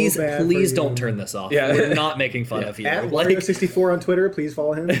so please bad for please you. don't turn this off. Yeah. We're not making fun of you. At Like, Wario64 on Twitter, please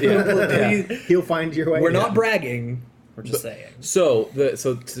follow him. Yeah. He'll find your way. we're not bragging. We're just saying. So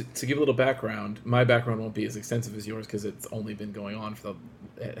to give a little background, my background won't be as extensive as yours because it's only been going on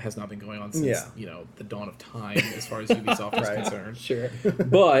it has not been going on since Yeah. the dawn of time as far as Ubisoft is Right. concerned. Sure.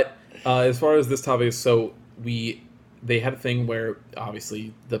 But as far as this topic is, so they had a thing where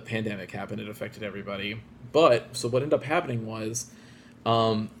obviously the pandemic happened, it affected everybody. But so what ended up happening was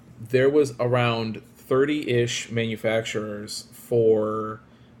there was around 30-ish manufacturers for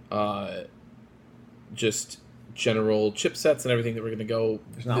just general chipsets and everything that were going to go.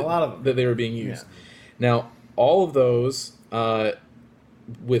 There's not a lot of them. That they were being used. Yeah. Now, all of those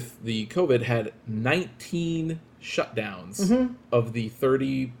with the COVID had 19 shutdowns of the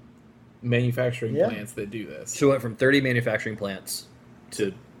 30 manufacturing plants that do this So it went from 30 manufacturing plants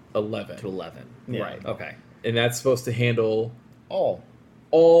to 11. to 11. Yeah. Right. Okay. And that's supposed to handle All.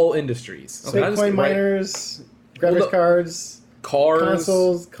 industries. So So not just- Bitcoin right, miners, graphics Well, cards, cars,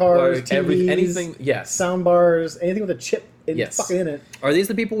 consoles, cars, like, TVs, anything. Yes. sound bars, anything with a chip Yes. fucking in it. Are these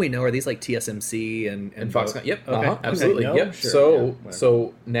the people we know? Are these like TSMC and And Foxconn. Yep. Okay. Uh-huh, absolutely. No? Yep. Sure, So yeah, whatever.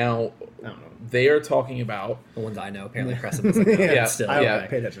 so now I don't know. they are talking about. The ones I know. Apparently, Crescent doesn't know. Yeah, Still. I don't yeah.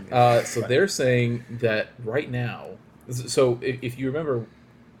 pay attention. So they're saying that right now. So if you remember,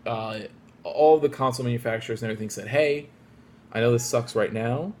 all the console manufacturers and everything said, "Hey, I know this sucks right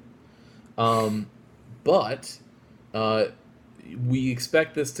now, but we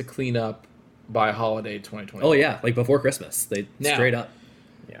expect this to clean up by holiday 2020." Oh yeah, like before Christmas, they Now- straight up.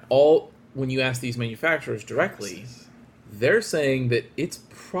 All when you ask these manufacturers directly, they're saying that it's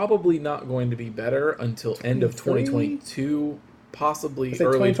probably not going to be better until end of 2022, possibly I said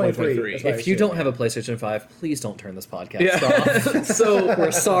early 2023. 2023. That's right. If you don't have a PlayStation 5, please don't turn this podcast Yeah. off. So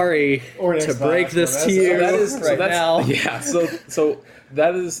We're sorry Or an to Xbox, break or this an to you S- right now. Yeah, so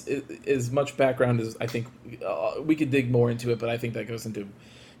that is as much background as I think we could dig more into it, but I think that goes into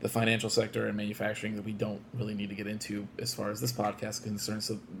the financial sector and manufacturing that we don't really need to get into as far as this podcast is concerned.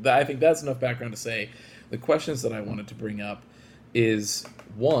 So I think that's enough background to say the questions that I wanted to bring up is,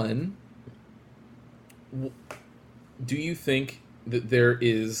 one, do you think that there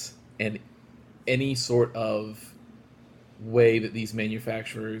is any sort of way that these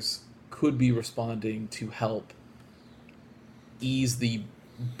manufacturers could be responding to help ease the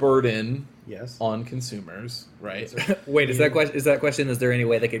burden Yes. on consumers, right? Wait, is that question? Is there any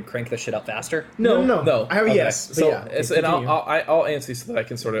way they could crank this shit up faster? No. I have a yes, but So, yeah, and continue. I'll answer these so that I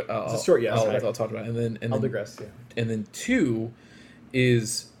can sort of. It's a short yes, right. I'll talk about it, and then I'll digress. Yeah. and then two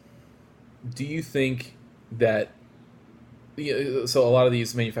is, do you think that? So a lot of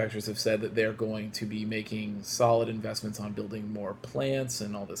these manufacturers have said that they're going to be making solid investments on building more plants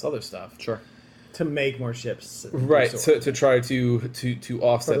and all this other stuff. Sure. To make more ships. Right. To try to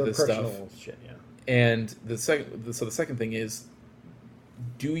offset For the this stuff. personal shit, yeah. And the second thing is,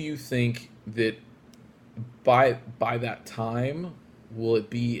 do you think that by that time will it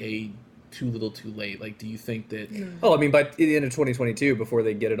be a too little too late? Like, do you think that Oh, I mean, by the end of 2022, before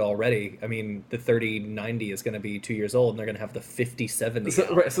they get it all ready, I mean, the 3090 is going to be 2 years old, and they're going to have the 5070. so,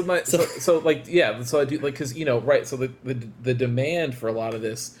 out. right, so like yeah, so I do like because right, so the demand for a lot of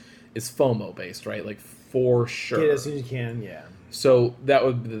this is FOMO based, right? Like for sure. Get it as soon as you can, yeah. So that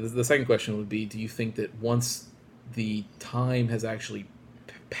would the second question would be: do you think that once the time has actually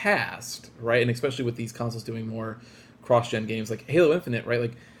passed, right, and especially with these consoles doing more cross-gen games like Halo Infinite, right,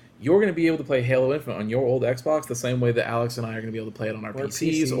 like you're going to be able to play Halo Infinite on your old Xbox the same way that Alex and I are going to be able to play it on our Or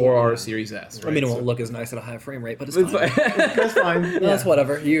PCs PC, or our yeah. Series S. Right? I mean, it won't So- look as nice at a high frame rate, but it's It's fine. fine. That's fine. Yeah. That's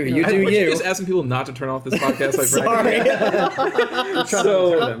whatever. You do Aren't you. just asking people not to turn off this podcast? Like, Sorry. Try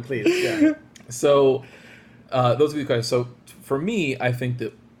So- to turn them, please. Yeah. So, those are the questions. So, for me, I think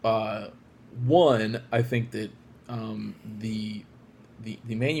that one, I think that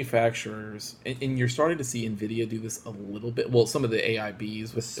the manufacturers, and you're starting to see Nvidia do this a little bit. Well, some of the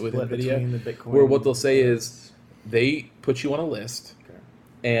AIBs with Split Nvidia, between the Bitcoin where what they'll say is they put you on a list, Okay.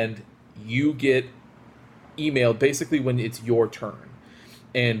 and you get emailed basically when it's your turn,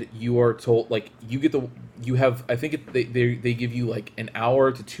 and you are told like you have I think they give you like an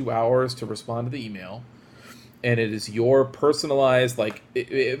hour to 2 hours to respond to the email, and it is your personalized like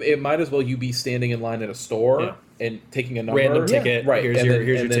it might as well you be standing in line at a store Yeah. and taking a number Random ticket. right Here's and your then-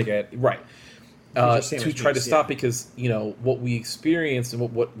 here's and your then- ticket. right Here's your to sandwich try to piece, stop yeah. because what we experienced and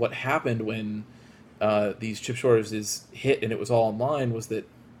what happened when these chip shortages hit and it was all online was that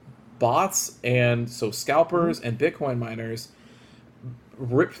bots and so scalpers and Bitcoin miners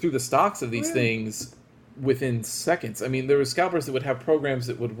ripped through the stocks of these things within seconds. I mean, there were scalpers that would have programs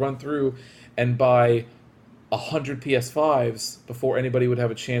that would run through and buy 100 PS5s before anybody would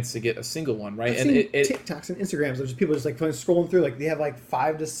have a chance to get a single one, right? I've And seen it TikToks and Instagrams. There's just people just like scrolling through, like they have like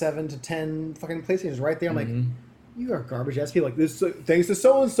 5 to 7 to 10 fucking PlayStations right there. I'm like, you are garbage ass people. Like this, thanks to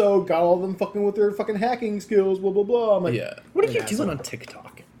so and so, got all of them fucking with their fucking hacking skills. Blah blah blah. I'm like, yeah. What are you Yeah, doing so- on TikTok?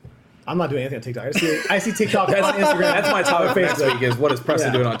 I'm not doing anything on TikTok. I see TikTok on Instagram. That's my topic for next Facebook. week is what is Preston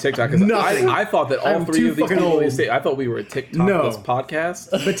Yeah. doing on TikTok? Because Nothing. I thought that all I'm three too of these fucking people old. I thought we were a TikTok-less podcast.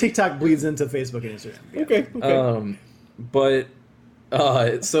 But TikTok bleeds into Facebook and Instagram. Yeah. Okay.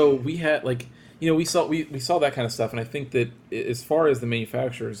 But so we had like we saw that kind of stuff, and I think that as far as the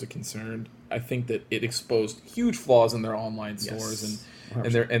manufacturers are concerned, I think that it exposed huge flaws in their online stores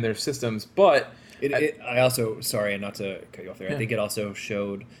and their systems. But I also, sorry, not to cut you off there. Yeah. I think it also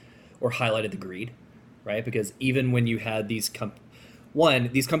showed or highlighted the greed, right? Because even when you had these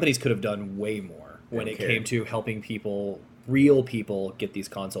these companies could have done way more when it came to helping real people get these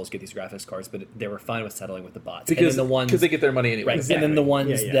consoles, get these graphics cards, but they were fine with settling with the bots. because and then the ones, they get their money anyway. right, Exactly. and then the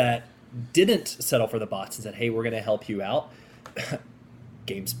ones Yeah. that didn't settle for the bots and said, "Hey, we're going to help you out,"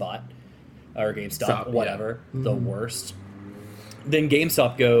 GameSpot or GameStop, whatever, the worst. Then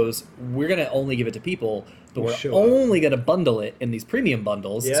GameStop goes, "We're going to only give it to people, but we're show up. only going to bundle it in these premium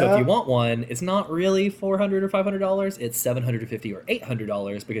bundles. So Yeah. if you want one, it's not really $400 or $500; it's $750 or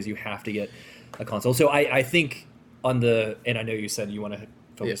 $800 because you have to get a console." So I think and I know you said you want to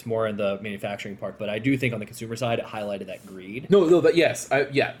focus more on the manufacturing part, but I do think on the consumer side, it highlighted that greed. No, yes,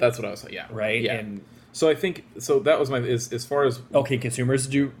 that's what I was saying. Yeah, Right? Yeah. And So I think that was my as far as okay,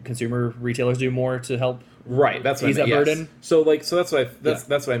 consumer retailers do more to help. right. That's what Ease I mean, that yes. burden? So that's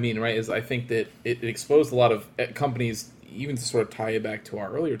what I mean, right? Is I think that it exposed a lot of companies, even to sort of tie it back to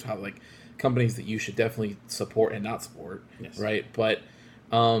our earlier topic, like companies that you should definitely support and not support, Yes. right? But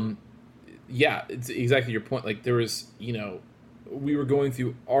yeah, it's exactly your point. Like there was, we were going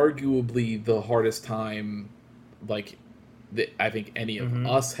through arguably the hardest time, like that I think any of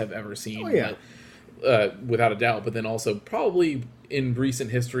us have ever seen. Oh, yeah. Without a doubt. But then also probably in recent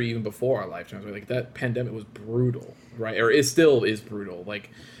history, even before our lifetimes, right? Like that pandemic was brutal, right? Or it still is brutal. Like,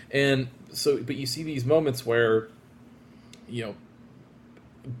 and so, but you see these moments where,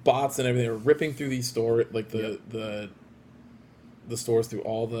 bots and everything are ripping through these stores, like the stores through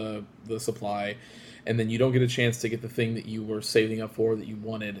all the supply, and then you don't get a chance to get the thing that you were saving up for that you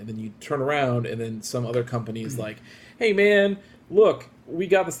wanted, and then you turn around and then some other company is like, "Hey man, look, we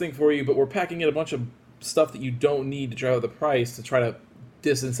got this thing for you, but we're packing in a bunch of stuff that you don't need to drive up the price to try to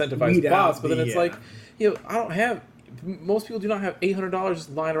disincentivize Weed bots." out But then the, it's like, most people do not have $800 just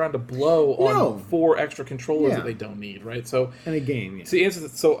lying around to blow on 4 extra controllers that they don't need, right? So And a game, yeah. so the answer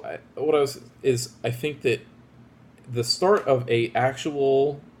is I think that the start of a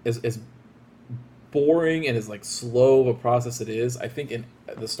actual as boring and as like slow of a process it is, I think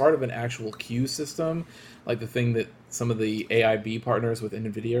the start of an actual queue system, like the thing that some of the AIB partners with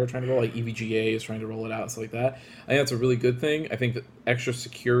NVIDIA are trying to roll, like EVGA is trying to roll it out and stuff like that. I think that's a really good thing. I think that extra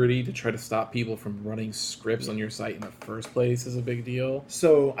security to try to stop people from running scripts on your site in the first place is a big deal.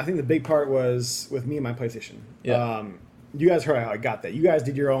 So I think the big part was with me and my PlayStation. Yeah. You guys heard how I got that. You guys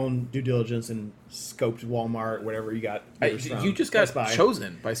did your own due diligence and scoped Walmart, whatever you got. yours from, You just got Best Buy.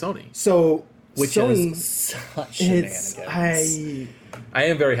 chosen by Sony. So Which Sony, is such it's shenanigans. I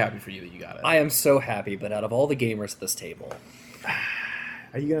am very happy for you that you got it. I am so happy, but out of all the gamers at this table,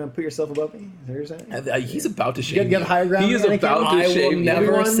 Are you gonna put yourself above me? Is that what you're saying? He's about to shame you got higher ground, He is Anakin? about to I shame will you. never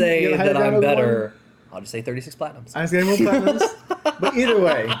Obi-Wan? say You got that higher I'm ground, better. I'll just say 36 platinums. I was getting more platinums. But either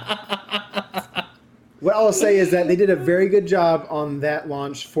way, what I'll say is that they did a very good job on that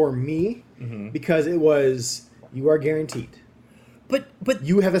launch for me because it was, you are guaranteed. But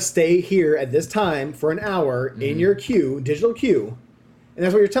You have to stay here at this time for an hour in your queue, digital queue. And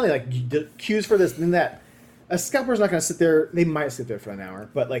that's what you're telling me, like, the queues for this and that. A scalper's not going to sit there. They might sit there for an hour,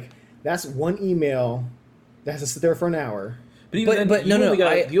 but, like, that's one email that has to sit there for an hour. But even then, but you no, only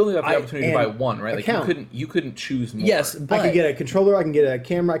got I- you only got the I- opportunity to buy and one, right? Like account. you couldn't choose more. yes, but I could get a controller, I can get a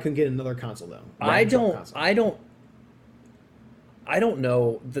camera, I can get another console, though. I don't Console. I don't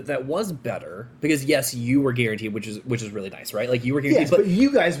know that was better because yes, you were guaranteed, which is really nice, right? Like you were guaranteed, Yes, but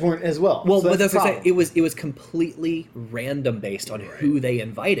you guys weren't as well. well, so but that's that's the what I'm saying. problem. It was completely random based on who they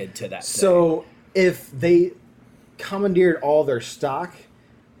invited to that. So if they commandeered all their stock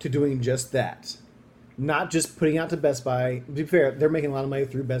to doing just that, not just putting out to Best Buy. To be fair, they're making a lot of money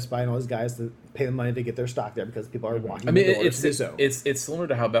through Best Buy and all those guys to pay them money to get their stock there because people are walking. I mean, the doors it's to do so. it's similar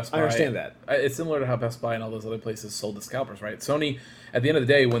to how Best Buy. I understand that. It's similar to how Best Buy and all those other places sold the scalpers, right? Sony, at the end of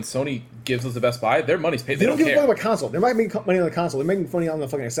the day, when Sony gives us the Best Buy, their money's paid. They don't give a care. fuck about console. They're not making money on the console. They're making money on the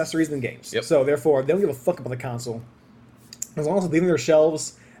fucking accessories and the games. Yep. So therefore, they don't give a fuck about the console. As long as it's leaving their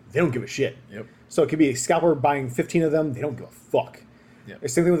shelves, they don't give a shit. Yep. So it could be a scalper buying 15 of them. They don't give a fuck. Yep. The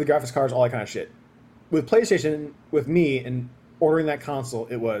same thing with the graphics cards, all that kind of shit. With PlayStation, with me and ordering that console,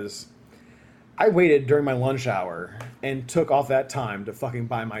 it was... I waited during my lunch hour and took off that time to fucking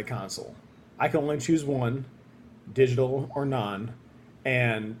buy my console. I can only choose one, digital or non,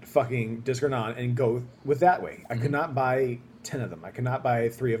 and fucking disc or non, and go with that way. I could not buy 10 of them. I could not buy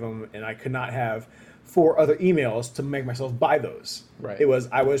 3 of them, and I could not have 4 other emails to make myself buy those. Right. It was,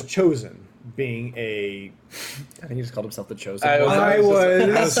 I was chosen. being a I think he just called himself the chosen I one. was I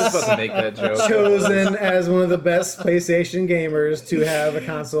was just about to make that joke. chosen as one of the best PlayStation gamers to have a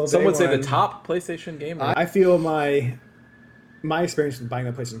console. Some day would say the one. top PlayStation gamer. I feel my experience in buying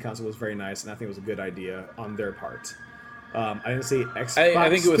the PlayStation console was very nice, and I think it was a good idea on their part. I didn't see Xbox. I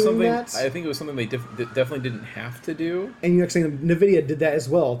think it was doing something. that. I think it was something they definitely didn't have to do. And you're saying Nvidia did that as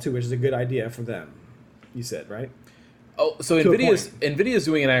well too, which is a good idea for them. You said, right? Oh, so To a Nvidia's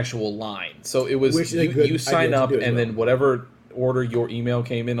doing an actual line. So it was Which is a you, good you sign idea to up, do as and well. then whatever order your email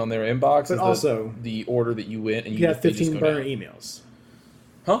came in on their inbox But is also, the order that you went, and You could have they just 15 go burner down. emails.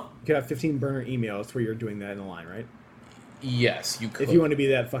 Huh? You could have 15 burner emails where you're doing that in the line, right? Yes, you could. If you want to be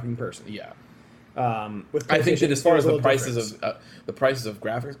that fucking person. Yeah. With I think PlayStation, that as far as there's a the little prices difference. of the prices of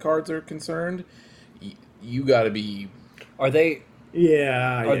graphics cards are concerned, you got to be. Are they?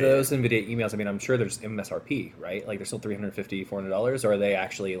 Yeah. Are those NVIDIA emails? I mean, I'm sure there's MSRP, right? Like, they're still $350, $400, or are they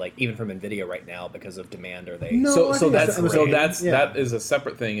actually like even from NVIDIA right now because of demand? Are they? No. I So think it's that's the same. Yeah. that is a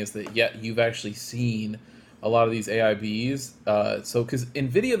separate thing. Is that you've actually seen a lot of these AIBs. So because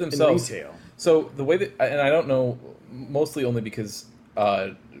NVIDIA in themselves. retail. So the way that, and I don't know, mostly only because,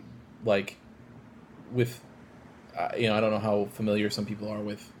 like, with, I don't know how familiar some people are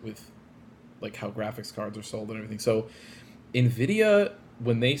with like how graphics cards are sold and everything. So, NVIDIA,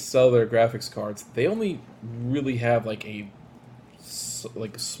 when they sell their graphics cards, they only really have like a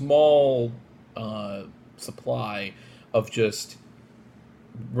small supply of just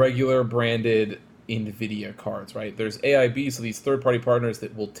regular branded NVIDIA cards, right? There's AIB, so these third-party partners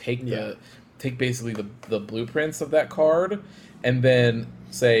that will take basically the blueprints of that card, and then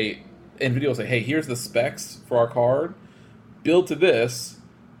say, NVIDIA will say, hey, here's the specs for our card, build to this,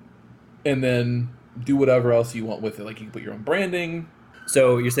 and then do whatever else you want with it. Like, you can put your own branding.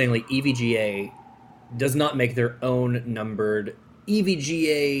 So you're saying like EVGA does not make their own numbered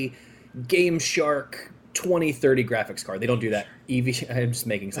EVGA Game Shark 2030 graphics card. They don't do that. I'm just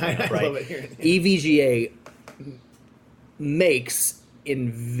making something up, I right? love it. EVGA makes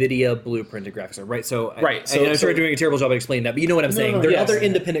NVIDIA blueprinted graphics card, right? So, Right, I'm so- sure I'm doing a terrible job of explaining that, but you know what I'm saying. no, They're yes. another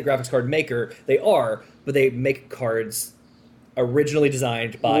independent graphics card maker. They are, but they make cards originally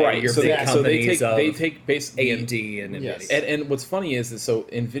designed by Right, your so big they, so they companies take of they take basically AMD and NVIDIA. Yes. And what's funny is so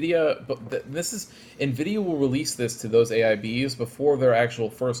NVIDIA, but NVIDIA will release this to those AIBs before their actual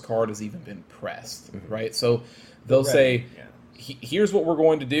first card has even been pressed, right? So they'll say, here's what we're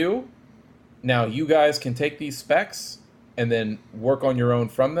going to do. Now you guys can take these specs and then work on your own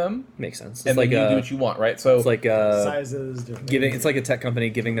from them, Makes sense. It's and like then you do what you want, right? So it's like Sizes, different giving. things. It's like a tech company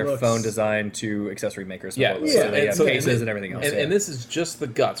giving their Looks. phone design to accessory makers. Yeah, before, yeah, so they and have so- cases and everything else. and this is just the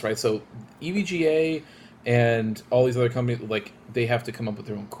guts, right? So EVGA and all these other companies, like, they have to come up with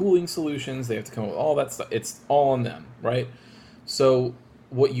their own cooling solutions. They have to come up with all that stuff. It's all on them, right? So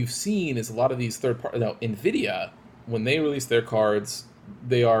what you've seen is a lot of these third party. Now, NVIDIA, when they release their cards,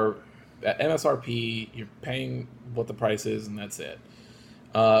 they are at MSRP. You're paying what the price is, and that's it.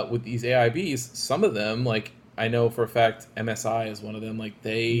 With these AIBs, some of them, like, I know for a fact MSI is one of them. Like,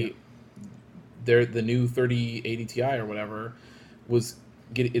 they're the new 3080 Ti or whatever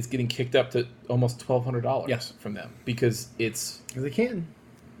it's getting kicked up to almost $1,200 from them because it's Because they can.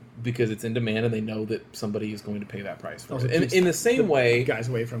 in demand and they know that somebody is going to pay that price for Also it. keeps In the same way, guys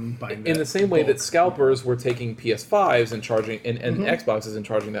away from buying. in the same way that bulk. scalpers were taking PS5s and charging and Xboxes and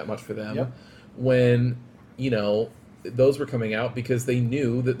charging that much for them, Yep. when those were coming out because they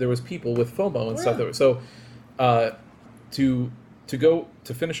knew that there was people with FOMO and stuff that were so.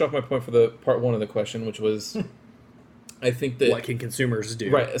 To finish off my point for the part one of the question, which was, I think that what can consumers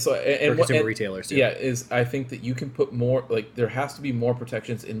do? right. So and Or what- consumer and- retailers do. yeah, is I think that you can put more, like, there has to be more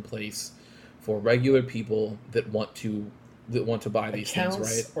protections in place for regular people that want to buy these accounts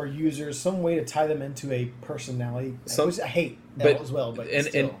things, right? or users, some way to tie them into a personality. Some- Which I hate that as well, but and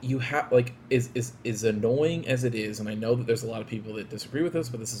still. you have, like, is annoying as it is, and I know that there's a lot of people that disagree with this,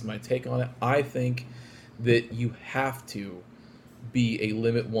 but this is my take on it. I think that you have to be a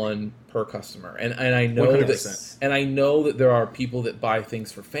limit one per customer, and I know 100%. that there are people that buy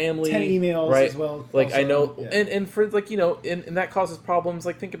things for family, 10 emails right? as well. Like, I know, also, yeah. and for, like, and that causes problems.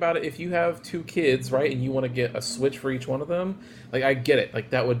 Like, think about it. If you have 2 kids, right, and you want to get a Switch for each one of them, like, I get it. Like,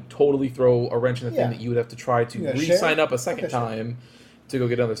 that would totally throw a wrench in the Yeah. thing that you would have to try to You gotta re-sign share? up a second Okay, sure. time to go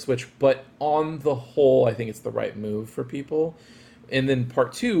get another Switch. But on the whole, I think it's the right move for people. And then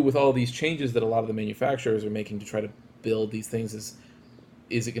part 2, with all these changes that a lot of the manufacturers are making to try to build these things,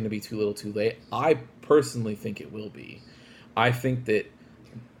 is it going to be too little too late? I personally think it will be. I think For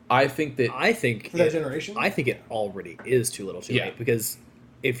that generation? I think it already is too little too Yeah. late, because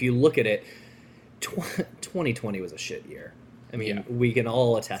if you look at it, 2020 was a shit year. I mean, Yeah. we can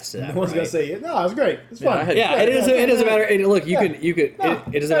all attest to that. No one's gonna right? say, "No, it was great. It's Yeah, fun." I had- Yeah, it doesn't matter. Look, you Yeah. could it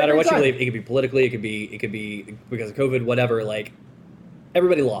doesn't Yeah, matter what you anytime. believe. It could be politically. It could be because of COVID. Whatever. Like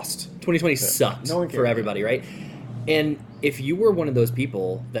everybody lost. 2020 sucked No one for cared. everybody, right? And if you were one of those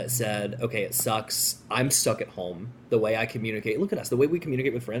people that said, "Okay, it sucks. I'm stuck at home. The way I communicate. Look at us. The way we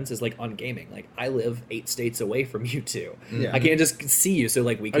communicate with friends is like on gaming. Like I live 8 states away from you two. Yeah. I can't just see you. So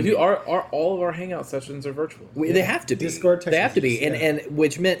like we I can do. Our all of our hangout sessions are virtual. They have to be. Discord, text they have to be, messages, and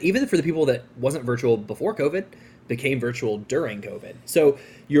which meant even for the people that wasn't virtual before COVID, became virtual during COVID. So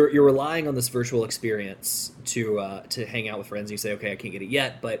you're relying on this virtual experience to hang out with friends. You say, okay, I can't get it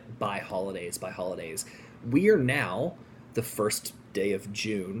yet, but by holidays. We are now the first day of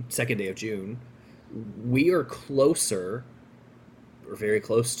June, second day of June. We are closer, or very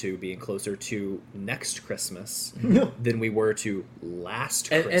close to being closer to next Christmas than we were to last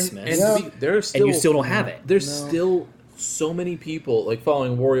Christmas. There's And you still don't have it. There's No. still so many people like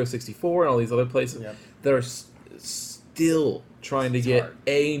following Wario 64 and all these other places Yep. that are still trying to It's get hard.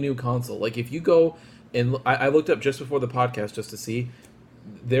 a new console. Like if you go and I looked up just before the podcast just to see,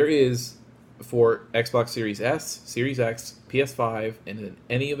 there is for Xbox Series S, Series X, PS5, and then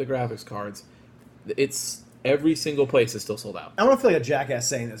any of the graphics cards, it's every single place is still sold out. I don't feel like a jackass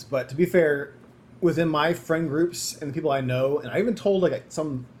saying this, but to be fair, within my friend groups and the people I know, and I even told like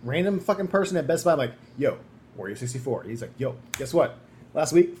some random fucking person at Best Buy, I'm like, "Yo, Wario 64." He's like, "Yo, guess what?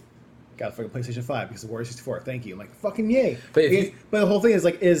 Last week, got a fucking PlayStation 5 because of Wario 64. Thank you." I'm like, "Fucking yay!" But if But the whole thing is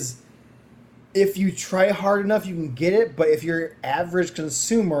like, if you try hard enough, you can get it. But if you're average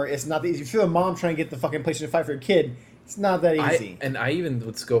consumer, it's not that easy. If you're a mom trying to get the fucking PlayStation 5 for your kid, it's not that easy. I even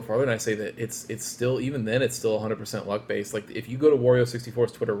would go farther and I say that it's still, even then, it's still 100% luck based. Like if you go to Wario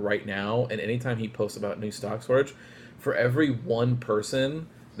 64's Twitter right now, and anytime he posts about new stock storage, for every one person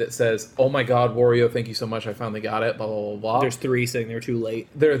that says, "Oh my God, Wario, thank you so much, I finally got it," blah blah blah blah. There's 3 saying they're too late.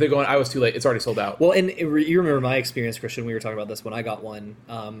 They're going, "I was too late. It's already sold out." Well, and you remember my experience, Christian. We were talking about this when I got one.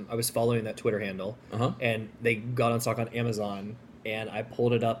 I was following that Twitter handle, and they got on stock on Amazon, and I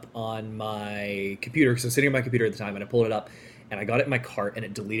pulled it up on my computer because I was sitting on my computer at the time, and I pulled it up, and I got it in my cart, and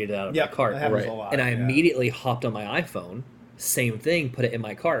it deleted it out of my cart. that happens Right. a lot. And I yeah. immediately hopped on my iPhone. Same thing, put it in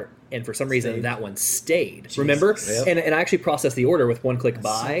my cart, and for some reason Stayed. that one stayed. Remember? Yep. And I actually processed the order with one click That's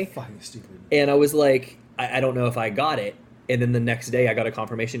buy. so fucking stupid. And I was like, I don't know if I got it. And then the next day, I got a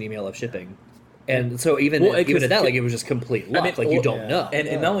confirmation email of shipping. And so even Well, even because- at that, like it was just complete luck. Like you well, don't yeah. know.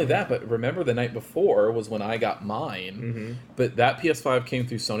 And not only that, but remember the night before was when I got mine. But that PS5 came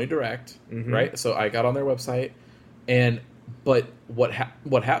through Sony Direct, right? So I got on their website, but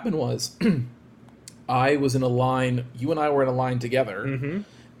what happened was, I was in a line. You and I were in a line together,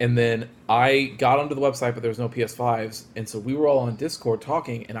 and then I got onto the website, but there was no PS5s, and so we were all on Discord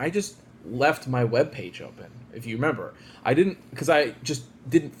talking, and I just left my web page open. If you remember, I didn't, because I just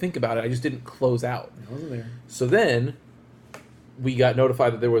didn't think about it. I just didn't close out. I wasn't there. So then we got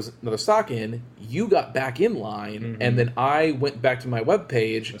notified that there was another stock in. You got back in line, and then I went back to my web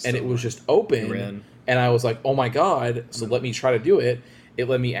page, and it was just open. You're in. And I was like, "Oh my God!" So let me try to do it. It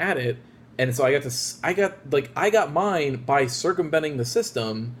let me add it, and so I got mine by circumventing the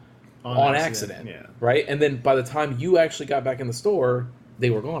system on accident. Yeah. Right. And then by the time you actually got back in the store,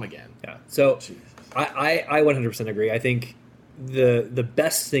 they were gone again. Yeah. So I 100% agree. I think the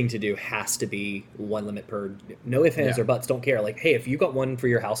best thing to do has to be one limit per. No ifs, ands, Yeah. or buts. Don't care. Like, hey, if you got one for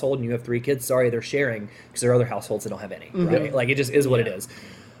your household and you have 3 kids, sorry, they're sharing because there are other households that don't have any. Right? Like it just is what it is.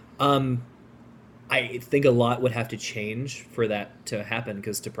 I think a lot would have to change for that to happen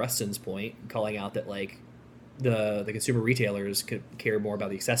because to Preston's point, calling out that like the consumer retailers could care more about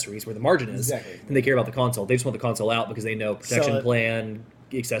the accessories where the margin is Exactly. than they care about the console. They just want the console out because they know protection Sell it. plan,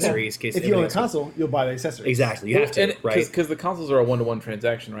 accessories. Case If you own a everything else- console, you'll buy the accessories. exactly, you have to, right? Because the consoles are a one-to-one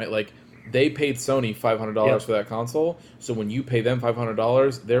transaction, right? Like they paid Sony $500 Yep. for that console, so when you pay them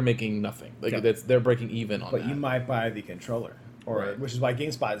 $500, they're making nothing. Like Yep. they're breaking even on But that. you might buy the controller, or Right. which is why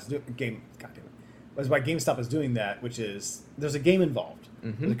GameSpot is Which is why GameStop is doing that. Which is there's a game involved,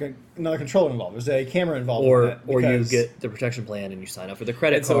 there's another controller involved, there's a camera involved, in Or that or you because- get the protection plan and you sign up for the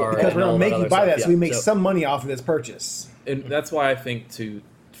credit And so- card. because and we're all gonna that make other you buy stuff. that, so we Yeah, make some money off of this purchase. And that's why I think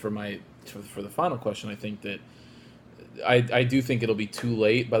for the final question, I think that I do think it'll be too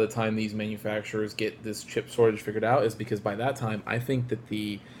late by the time these manufacturers get this chip shortage figured out, is because by that time I think that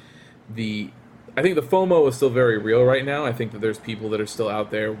the FOMO is still very real right now. I think that there's people that are still out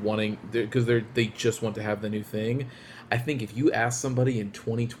there wanting, because they just want to have the new thing. I think if you ask somebody in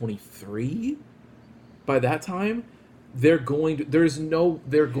 2023, by that time, they're going to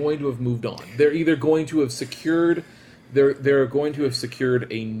have moved on. They're either going to have secured, they're going to have secured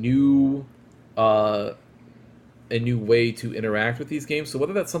a new a new way to interact with these games. So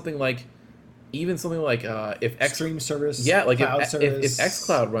whether that's something like if Stream service, yeah, like cloud if service.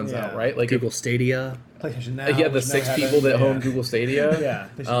 XCloud runs out, right? Like Google Stadia. PlayStation Now. the which 6 now have people it. that Yeah. own Google Stadia. Yeah,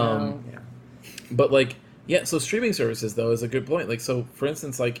 PlayStation Now. Yeah. But like, yeah, so streaming services though is a good point. Like, so for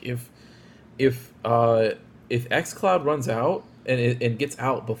instance, like if XCloud runs out and gets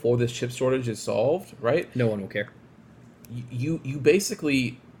out before this chip shortage is solved, right? No one will care. You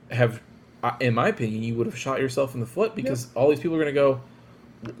basically have, in my opinion, you would have shot yourself in the foot because all these people are going to go,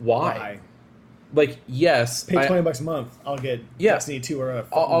 why? Like, yes, Pay $20 a month. I'll get Yeah. Destiny 2 or a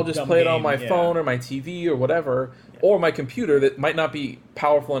I'll just dumb play it game. on my Yeah. phone or my TV or whatever, or my computer that might not be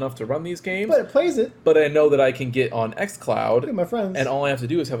powerful enough to run these games. But it plays it. But I know that I can get on xCloud, Look at my friends. and all I have to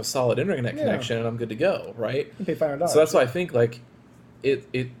do is have a solid internet Yeah. connection, and I'm good to go, right? You pay $500. So that's why I think like it,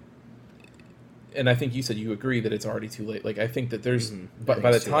 and I think you said you agree that it's already too late. Like I think that there's, I think by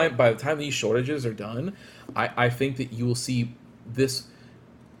the it's too late. time these shortages are done, I think that you will see this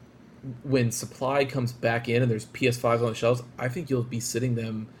when supply comes back in and there's PS5s on the shelves. I think you'll be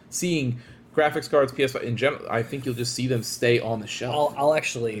seeing graphics cards, PS5 in general. I think you'll just see them stay on the shelf. I'll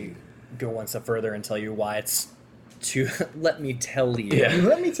actually go one step further and tell you why it's too. Let me tell you. Yeah.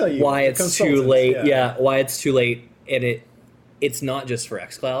 Let me tell you Why the it's too consultants, late. Yeah, why it's too late, and it's not just for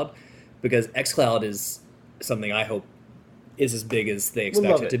xCloud, because xCloud is something I hope is as big as they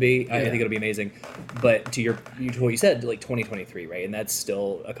expect love it it. to be. I Yeah. think it'll be amazing. But to what you said, like 2023, right? And that's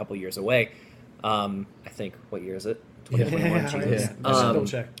still a couple years away. I think what year is it? 2021. Jesus. Yeah. I should double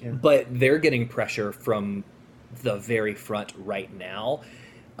check. Yeah. But they're getting pressure from the very front right now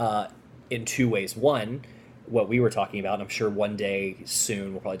in two ways. One, what we were talking about, and I'm sure one day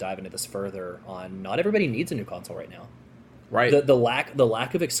soon we'll probably dive into this further on. Not everybody needs a new console right now. right. The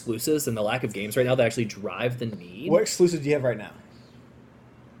lack of exclusives and the lack of games right now that actually drive the need. What exclusives do you have right now?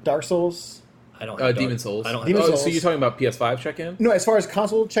 Dark Souls? I don't have Demon Souls. I don't have Demon So Souls. you're talking about PS5 check-in? No, as far as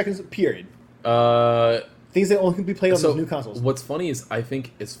console check-ins, period. Things that only can be played on those new consoles. What's funny is I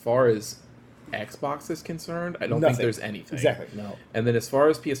think as far as Xbox is concerned, I don't think Nothing. there's anything. Exactly. No. And then as far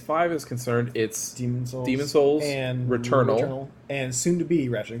as PS5 is concerned, it's Demon Souls and Returnal and soon to be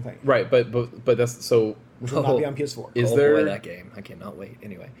Ratchet and Clank, right, but that's so. which will not be on PS4. Is oh there- boy, that game? I cannot wait.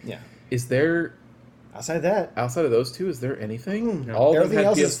 Anyway, Yeah. Is there Outside of that, outside of those two? Is there anything? All of them everything had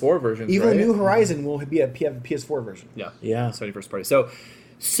else is- PS4 versions, even right? New Horizon will be have a PS4 version. yeah, Yeah. Sony first party.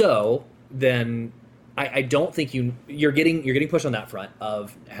 So then I don't think you're getting pushed on that front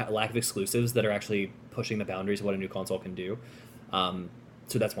of lack of exclusives that are actually pushing the boundaries of what a new console can do.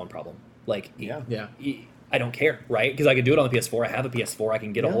 So that's one problem. Like, Yeah. Yeah. I don't care, right? Because I can do it on the PS4. I have a PS4. I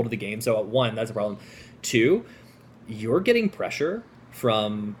can get a Yeah. hold of the game. So one, that's a problem. Two, you're getting pressure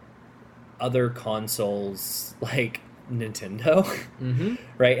from other consoles like Nintendo, Mm-hmm.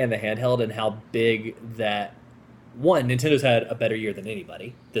 right? And the handheld, and how big that. One, Nintendo's had a better year than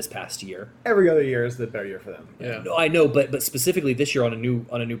anybody this past year. Every other year is the better year for them. Yeah. No, I know, but specifically this year on a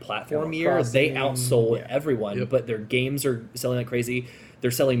new platform Yeah, year, they crossing, outsold yeah. everyone. Yep. But their games are selling like crazy.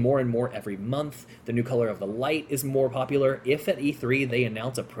 They're selling more and more every month. The new color of the light is more popular. If at E3 they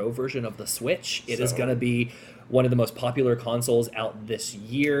announce a pro version of the Switch, it is So- going to be one of the most popular consoles out this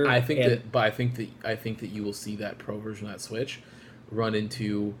year. I think And that I think that you will see that pro version of that Switch run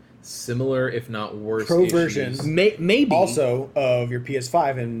into similar, if not worse, Pro issues. version. maybe Also of your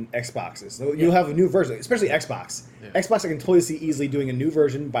PS5 and Xboxes. So you'll have a new version, especially Xbox. Yeah. Xbox I can totally see easily doing a new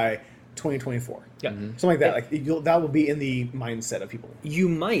version by 2024. Yeah. Something like that. Like that will be in the mindset of people. you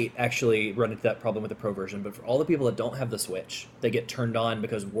might actually run into that problem with the pro version, but for all the people that don't have the Switch, they get turned on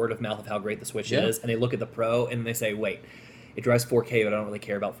because word of mouth of how great the Switch Yeah. is, and they look at the pro and they say, wait, it drives 4K, but I don't really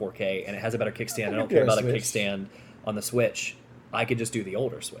care about 4K, and it has a better kickstand. I don't care about a Switch. kickstand on the Switch. I could just do the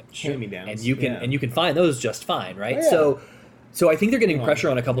older Switch. Hand-me-downs, and you can yeah. and you can find those just fine, right? Oh, yeah. So I think they're getting Oh, pressure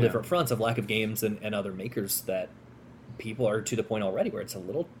on a couple yeah. different fronts of lack of games and other makers that people are to the point already where it's a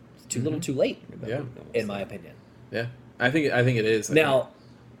little too late, Yeah. in my opinion. Yeah, I think it is. Now,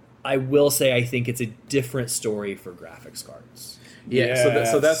 I will say I think it's a different story for graphics cards. Yeah,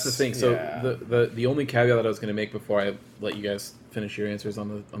 so that's the Yes, thing. So yeah. the only caveat that I was going to make before I let you guys finish your answers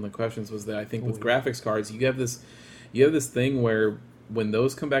on the questions was that I think with graphics cards you have this thing where when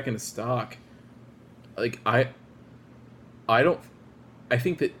those come back into stock, like I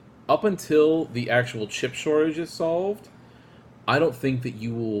think that up until the actual chip shortage is solved, I don't think that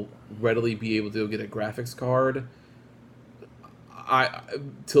you will readily be able to go get a graphics card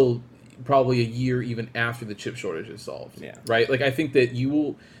till probably a year even after the chip shortage is solved. Yeah. Right? Like I think that you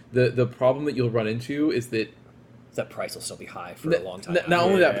will the problem that you'll run into is that That price will still be high for a long time. not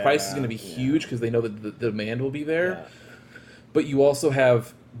only that price is Yeah, going to be yeah. huge because they know that the demand will be there, Yeah. but you also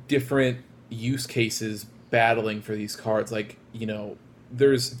have different use cases battling for these cards. Like, you know,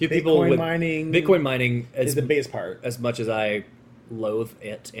 there's Bitcoin mining Bitcoin mining is the biggest part. As much as I loathe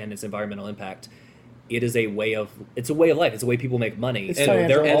it and its environmental impact, it is a way of life. It's a way people make money. It's and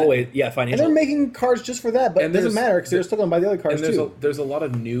financial. they're always And financial. they're making cards just for that, but And it doesn't there's- matter because they're still going to buy the other cards and too. there's a lot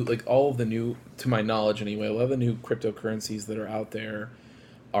of new, like all of the new, to my knowledge anyway, a lot of the new cryptocurrencies that are out there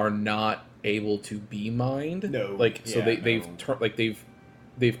are not able to be mined. No. Like, so Yeah,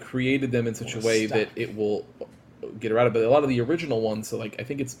 they've created them in such a Or way stuck. that it will get around it. But a lot of the original ones, so like I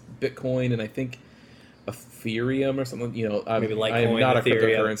think it's Bitcoin and I think Ethereum or something. You know, Maybe I am Litecoin, not a Ethereum.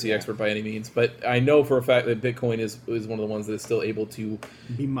 cryptocurrency Yeah. expert by any means, but I know for a fact that Bitcoin is one of the ones that is still able to.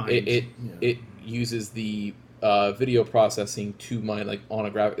 Be mined. It uses the video processing to mine like on a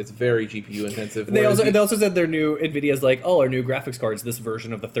graphic. It's very GPU intensive. They whereas also said their new Nvidia's like, our new graphics cards, this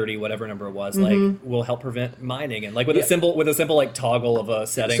version of the 30 whatever number it was, like will help prevent mining, and like with a simple like toggle of a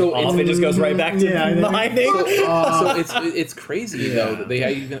setting So off, it just goes right back to mining. so it's crazy though that they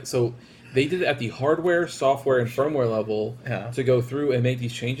even they did it at the hardware, software, and firmware level to go through and make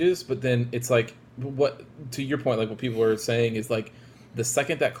these changes. But then it's like, what to your point, like what people are saying is like, the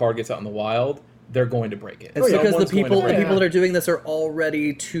second that card gets out in the wild, they're going to break it. It's because the Someone's going to people break it. that are doing this are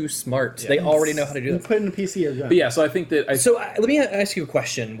already too smart. They already know how to do You this. put it in a PC or gun. But yeah, so I think that So let me ask you a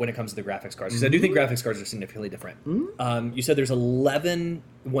question when it comes to the graphics cards, because I do think graphics cards are significantly different. You said there's 11.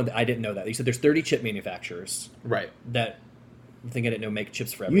 One that I didn't know that. You said there's 30 chip manufacturers right. that I think I didn't know make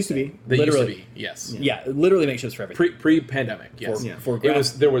chips for everything. Used to be. They Literally. used to be, yes. Yeah, literally make chips for everything. Pre-pandemic, yes. For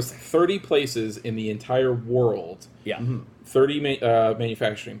There was 30 places in the entire world, Yeah. 30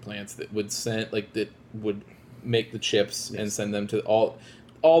 manufacturing plants that would make the chips and send them to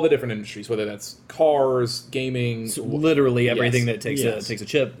all the different industries, whether that's cars, gaming, So literally everything Yes. that takes Yes. a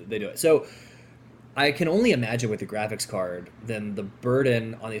chip, they do it. So I can only imagine with the graphics card, then the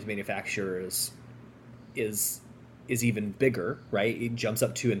burden on these manufacturers is even bigger, right? It jumps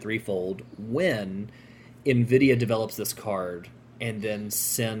up 2- and 3-fold when NVIDIA develops this card and then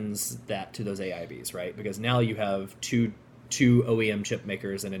sends that to those AIBs, right? Because now you have two OEM chip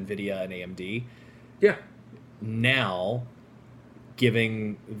makers in NVIDIA and AMD. Yeah. Now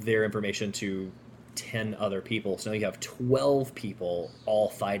giving their information to 10 other people. So now you have 12 people all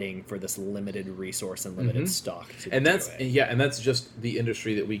fighting for this limited resource and limited stock. And that's just the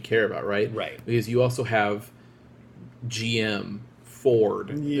industry that we care about, right? Right. Because you also have GM, Ford,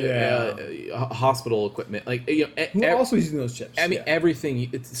 hospital equipment, like Who else was using those chips? I mean, everything.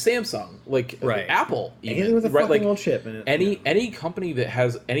 It's Samsung, like Right. Apple, even, anything with a right? fucking Like little chip in it. any company that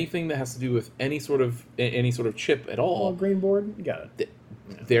has anything that has to do with any sort of chip at Little all, green board, you got it.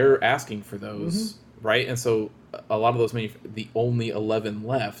 they're asking for those, right? And so a lot of those the only 11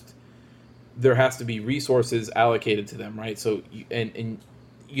 left, there has to be resources allocated to them, right? So and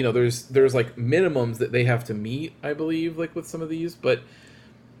you know, there's like minimums that they have to meet, I believe, like with some of these, but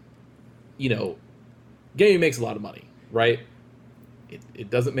you know, gaming makes a lot of money, right? It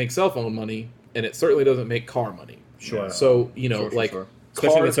doesn't make cell phone money, and it certainly doesn't make car money. Sure. So you know,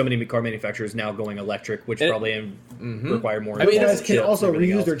 especially with so many car manufacturers now going electric, which probably require more. I mean, Those guys it's can chips also and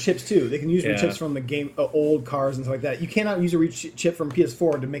everything reuse else. their chips too. They can use their Yeah. chips from the game, old cars and stuff like that. You cannot use a chip from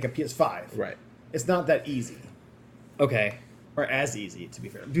PS4 to make a PS5. right. It's not that easy, Okay. or as easy. To be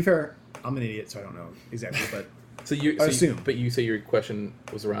fair, I'm an idiot, so I don't know exactly. But So you I assume. but you say your question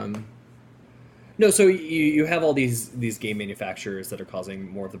was around. No, so you have all these game manufacturers that are causing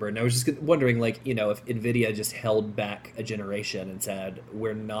more of the burden. I was just wondering, like, you know, if NVIDIA just held back a generation and said,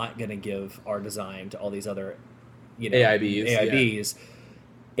 we're not going to give our design to all these other, you know, AIBs,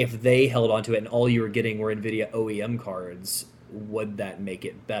 if they held onto it and all you were getting were NVIDIA OEM cards, would that make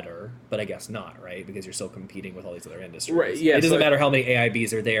it better? But I guess not, right? Because you're still competing with all these other industries. Right, yeah, It doesn't so- matter how many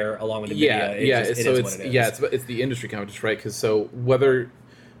AIBs are there along with NVIDIA. It is what it is. It's the industry competition, right? Because so whether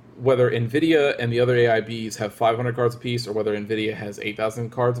NVIDIA and the other AIBs have 500 cards apiece, or whether NVIDIA has 8,000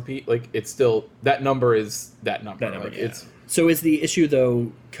 cards apiece, like it's still that number is that number. That number, Like, yeah. it's So is the issue,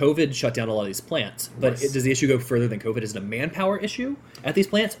 though, COVID shut down a lot of these plants, but does the issue go further than COVID? Is it a manpower issue at these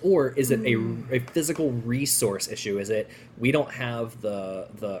plants, or is it a physical resource issue? Is it we don't have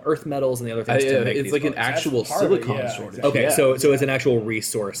the earth metals and the other things to make it's these like an cards? actual part of it, silicon yeah, shortage. Okay, Yeah. so it's an actual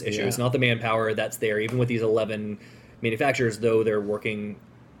resource issue. Yeah. It's not the manpower that's there. Even with these 11 manufacturers, though they're working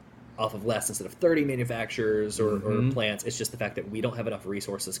off of less instead of 30 manufacturers or plants, it's just the fact that we don't have enough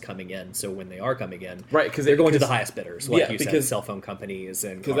resources coming in. So when they are coming in, Right, because they're going to the highest bidders, like yeah, you said, because- cell phone companies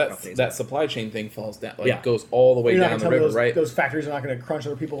and because car companies. that supply chain thing falls down, like Yeah. goes all the way you're not down going the to tell river, me right? those factories are not going to crunch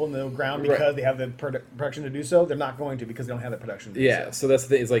other people in the ground Right. because they have the production to do so. They're not going to because they don't have the production to do Yeah, so. so that's the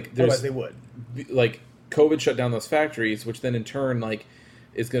thing. Is like Otherwise, there's they would. like COVID shut down those factories, which then in turn like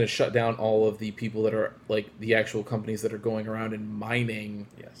is going to shut down all of the people that are like the actual companies that are going around and mining,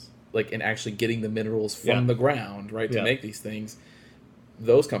 like and actually getting the minerals from the ground, right, to make these things.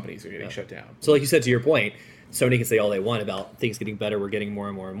 Those companies are getting shut down. So, like you said, to your point, Sony can say all they want about things getting better, we're getting more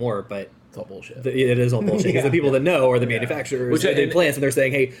and more and more, but It's all bullshit. it is all bullshit because the people that know are the manufacturers Which and plants, and they're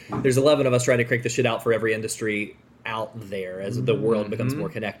saying, hey, there's 11 of us trying to crank this shit out for every industry out there as the world becomes more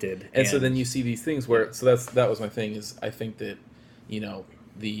connected. And so then you see these things where that was my thing is I think that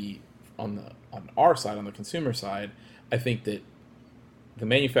on our side, on the consumer side, I think that the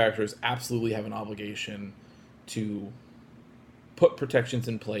manufacturers absolutely have an obligation to put protections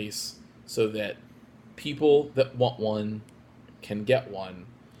in place so that people that want one can get one,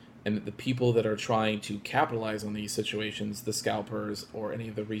 and that the people that are trying to capitalize on these situations, the scalpers or any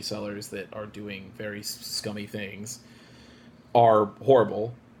of the resellers that are doing very scummy things, are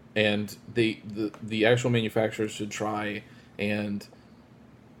horrible, and the actual manufacturers should try and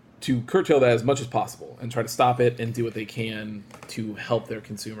to curtail that as much as possible and try to stop it and do what they can to help their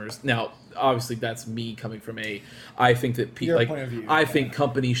consumers. Now, obviously, that's me coming from I think that Your point of view, I think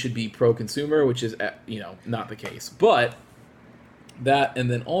companies should be pro-consumer, which is not the case. But that, and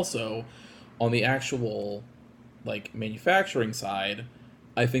then also on the actual like manufacturing side,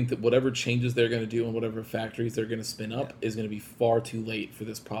 I think that whatever changes they're going to do and whatever factories they're going to spin up is going to be far too late for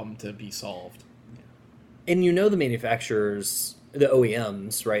this problem to be solved. And the manufacturers, the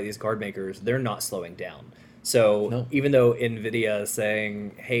OEMs, right, these card makers, they're not slowing down. So even though NVIDIA is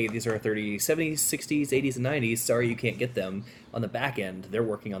saying, hey, these are 3070s, 60s, 80s, and 90s, sorry you can't get them, on the back end, they're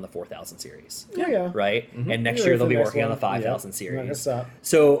working on the 4000 series. Right? Mm-hmm. And next year they'll be working on the 5000 series.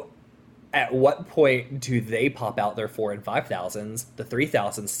 So at what point do they pop out their 4 and 5000s? The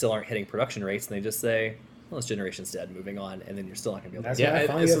 3000s still aren't hitting production rates, and they just say, well, this generation's dead, moving on, and then you're still not going to be able to That's why I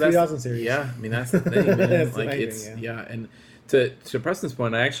finally get 3000 series. Yeah, I mean, that's the thing, man. That's like, amazing, it's, and to Preston's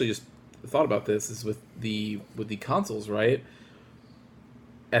point, I actually just thought about this, is with the consoles, right?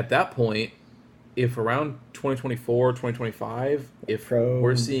 At that point, if around 2024, 2025, if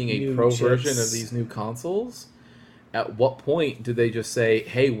we're seeing a pro version of these new consoles, at what point do they just say,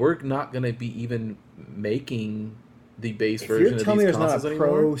 hey, we're not going to be even making the base version of these consoles anymore? If you're telling me there's not a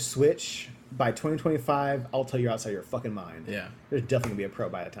pro Switch by 2025, I'll tell you outside your fucking mind. Yeah. There's definitely going to be a pro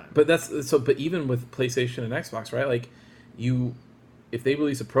by that time. But but even with PlayStation and Xbox, right? Like, if they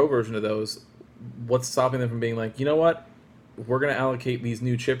release a pro version of those, what's stopping them from being like, you know what? We're going to allocate these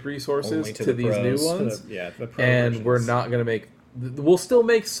new chip resources to these new ones. The pro and versions. we're not going to make... We'll still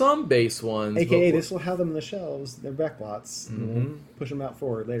make some base ones. AKA, this will have them on the shelves. They're backlots. Mm-hmm. We'll push them out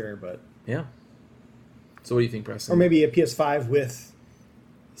forward later, but... Yeah. So what do you think, Preston? Or maybe a PS5 with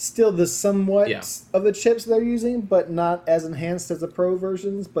still the somewhat of the chips they're using, but not as enhanced as the pro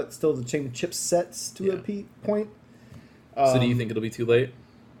versions, but still the same chipsets to a point. So do you think it'll be too late?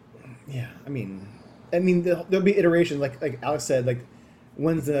 Yeah, I mean, there'll be iterations. Like Alex said, like,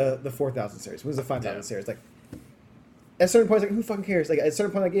 when's the 4000 series? When's the 5000 series? Like, at certain points, like, who fucking cares? Like, at a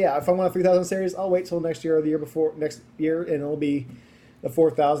certain point, like, yeah, if I want a 3000 series, I'll wait till next year or the year before next year, and it'll be the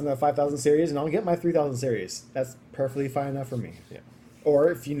 4000 or 5000 series, and I'll get my 3000 series. That's perfectly fine enough for me. Yeah. Or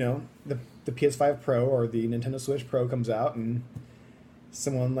if the PS5 Pro or the Nintendo Switch Pro comes out, and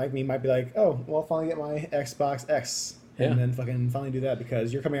someone like me might be like, oh, well, I'll finally get my Xbox X. And then fucking finally do that,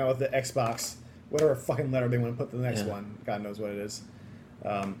 because you're coming out with the Xbox, whatever fucking letter they want to put to the next one. God knows what it is.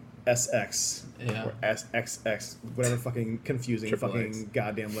 SX. Or SXX. Whatever fucking confusing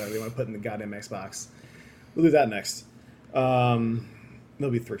goddamn letter they want to put in the goddamn Xbox. We'll do that next. It'll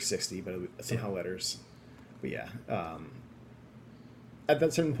be 360, but it'll be somehow letters. But yeah. At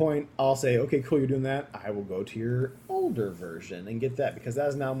that certain point, I'll say, okay, cool, you're doing that. I will go to your older version and get that, because that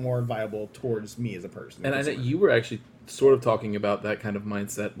is now more viable towards me as a person. And I know you were actually sort of talking about that kind of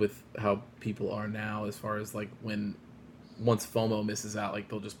mindset with how people are now, as far as like once FOMO misses out, like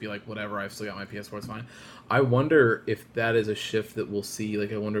they'll just be like, whatever, I've still got my PS4, it's fine. I wonder if that is a shift that we'll see.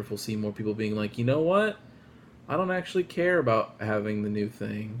 Like, I wonder if we'll see more people being like, you know what? I don't actually care about having the new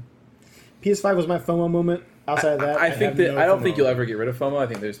thing. PS5 was my FOMO moment. Outside of that, I think that I don't think you'll ever get rid of FOMO. I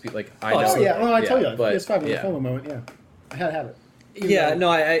think there's people like I know. Yeah, well, I tell you, but, PS5 was a FOMO moment. Yeah, I had to have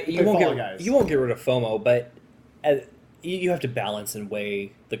it. You won't get rid of FOMO, but you have to balance and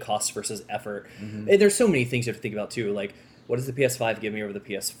weigh the cost versus effort. Mm-hmm. And there's so many things you have to think about too. Like, what does the PS5 give me over the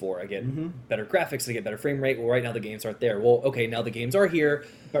PS4? I get better graphics, I get better frame rate. Well, right now the games aren't there. Well, okay, now the games are here.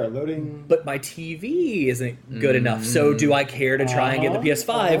 Better loading. But my TV isn't good enough. So do I care to try and get the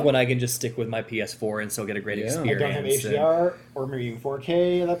PS5 when I can just stick with my PS4 and still get a great experience? I don't have HDR or maybe even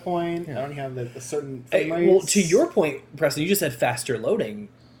 4K at that point. I don't have a certain frame rates. Well, to your point, Preston, you just said faster loading.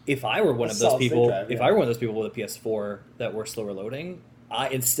 If I were one of those people with a PS4 that were slower loading,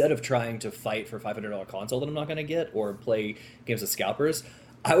 instead of trying to fight for $500 console that I'm not going to get or play games with scalpers,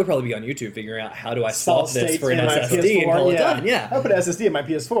 I would probably be on YouTube figuring out how do I solve this for an SSD and call it done. Yeah, I put an SSD in my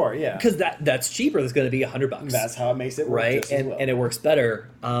PS4. Yeah, because that's cheaper. That's going to be $100. That's how it makes it work, right, just as well. and it works better.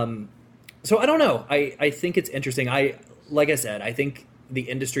 So I don't know. I think it's interesting. Like I said, I think the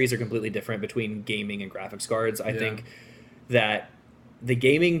industries are completely different between gaming and graphics cards. I think that the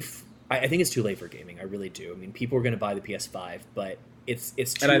gaming. I think it's too late for gaming. I really do. I mean, people are going to buy the PS5, but it's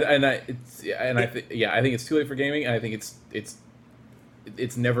too, I think it's too late for gaming, and I think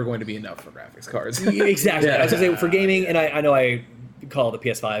it's never going to be enough for graphics cards. Exactly. I was going to say for gaming, and I know I call it the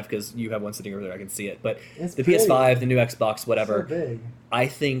PS5 because you have one sitting over there. I can see it, but It's the pretty. PS5, the new Xbox, whatever. So big. I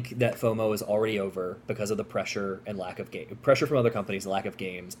think that FOMO is already over because of the pressure and lack of pressure from other companies and lack of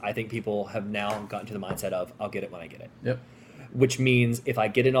games. I think people have now gotten to the mindset of I'll get it when I get it. Yep. Which means if I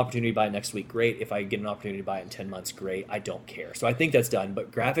get an opportunity to buy it next week, great. If I get an opportunity to buy it in 10 months, great. I don't care. So I think that's done.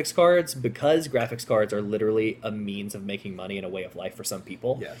 But graphics cards, because graphics cards are literally a means of making money and a way of life for some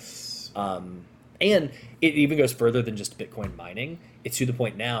people. Yes. And it even goes further than just Bitcoin mining. It's to the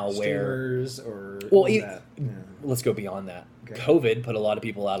point now where Streamers or let's go beyond that. Okay. COVID put a lot of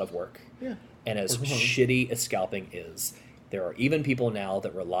people out of work. Yeah. And as Work from home. shitty as scalping is, there are even people now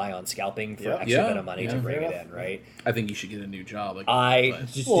that rely on scalping for Yep. extra Yeah, bit of money to yeah. bring Fair it enough. in, right? I think you should get a new job.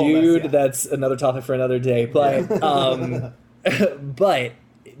 Dude, that's another topic for another day. But but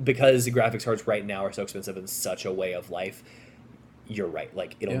because the graphics cards right now are so expensive and such a way of life, you're right.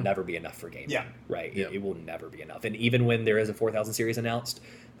 Like it'll Yeah. never be enough for gaming. Yeah. Right. Yeah. It will never be enough. And even when there is a 4000 series announced,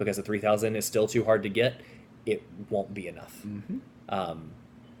 because the 3000 is still too hard to get, it won't be enough.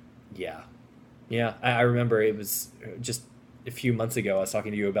 Yeah. Yeah. I remember it was just a few months ago. I was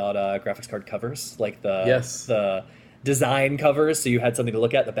talking to you about graphics card covers, like the design covers. So you had something to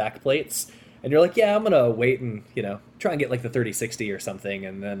look at, the back plates. And you're like, yeah, I'm gonna wait and try and get like the 3060 or something,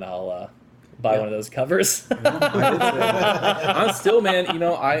 and then I'll buy one of those covers. I'm still, man.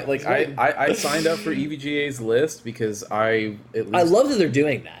 I signed up for EVGA's list because I love that they're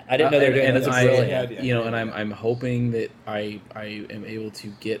doing that. I didn't know they were doing that. That's brilliant. And I'm hoping that I am able to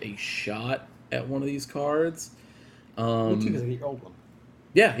get a shot at one of these cards. Me too, because I get your old one.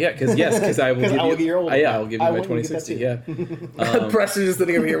 Because I will give I'll you. get your old I'll one. give you I my want you to get 2060. Yeah. Preston's just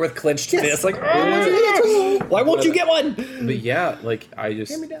sitting over here with clenched fists, like, Yes. why won't you get one? But yeah, like I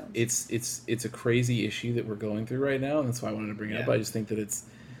just, Hand-me-downs. it's a crazy issue that we're going through right now, and that's why I wanted to bring it up. Yeah. I just think that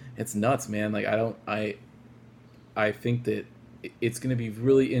it's nuts, man. Like I think that it's going to be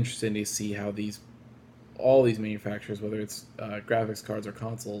really interesting to see how all these manufacturers, whether it's graphics cards or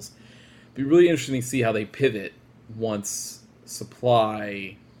consoles, be really interesting to see how they pivot once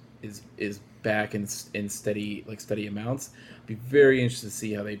supply is back in steady amounts. Be very interested to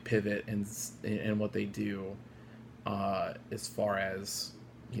see how they pivot and what they do as far as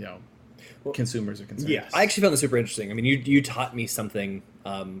consumers are concerned. Yes. I actually found this super interesting. I mean, you taught me something,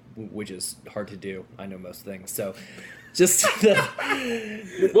 which is hard to do. I know most things, so just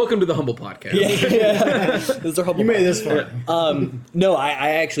Welcome to the Humble Podcast. yeah. This is our humble You made podcast. this fun. No, I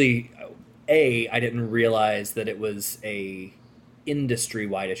actually, I didn't realize that it was a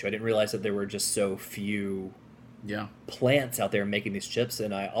industry-wide issue. I didn't realize that there were just so few Yeah. plants out there making these chips,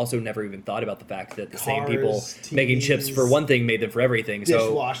 and I also never even thought about the fact that the same Cars, people making chips TVs, for one thing made them for everything.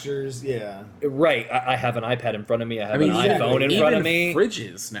 So Dishwashers, yeah. right, I have an iPad in front of me. I have an exactly. iPhone in front of Even me.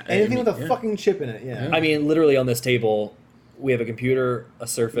 fridges now. Anything with a yeah. fucking chip in it, yeah. I mean, literally on this table, we have a computer, a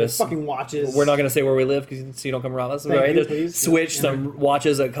Surface. Fucking watches. We're not going to say where we live because you don't come around us, Thank right? you, There's please. Switch, Yeah. some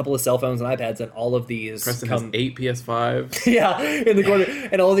watches, a couple of cell phones and iPads, and all of these Preston has 8 PS5s. yeah, in the corner,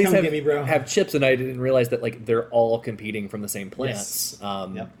 and all of these Come get me, bro. have chips, and I didn't realize that like they're all competing from the same plants.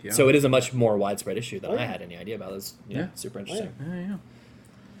 Yep. Yeah. So it is a much more widespread issue than Oh, I yeah. had any idea about. It was Yeah. super interesting. Yeah.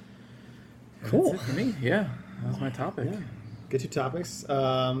 Cool. That's it for me. Yeah. That was my topic. Yeah. Good 2 topics.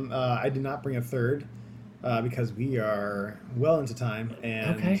 I did not bring a third because we are well into time,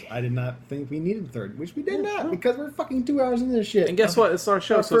 and Okay. I did not think we needed a third, which we did not because we're fucking 2 hours into this shit. And guess what? It's our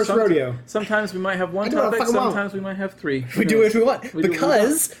show. Our first rodeo. Sometimes we might have I one do what the topic. fuck I want. Sometimes we might have 3. We do what we want We do what we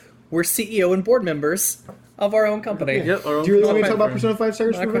because we're CEO and board members of our own company. Yeah, our own Do you really want me to talk consultant about firm. Persona 5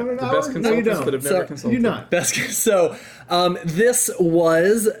 Stars for Okay. an The hour? best No, you consultants don't. that have So- never You consulted. do not. Best. So, this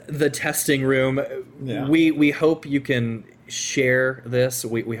was the testing room. Yeah. We hope you can share this.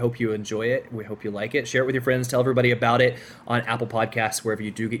 We hope you enjoy it. We hope you like it. Share it with your friends. Tell everybody about it on Apple Podcasts, wherever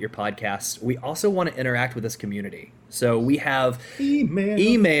you do get your podcasts. We also want to interact with this community. So we have Email.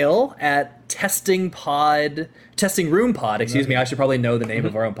 email at testing room pod, excuse me. I should probably know the name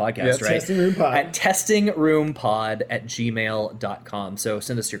of our own podcast, Yeah, right? Testing Room Pod. At testingroompod@gmail.com. So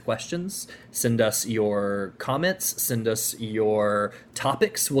send us your questions, send us your comments, send us your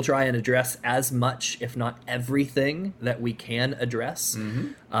topics. We'll try and address as much, if not everything, that we can address. As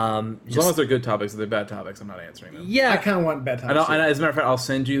long as they're good topics, if they're bad topics, I'm not answering them. Yeah. I kind of want bad And, times. as a matter of fact, I'll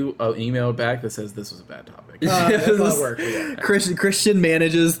send you an email back that says this was a bad topic. That's a lot of work. Yeah. Christian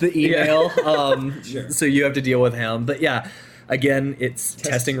manages the email, Sure. so you have to deal with him. But yeah, again, it's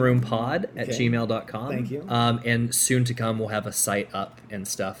testingroompod@gmail.com. Thank you. And soon to come, we'll have a site up and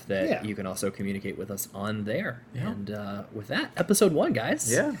stuff that Yeah. you can also communicate with us on there. Yeah. And with that, episode 1,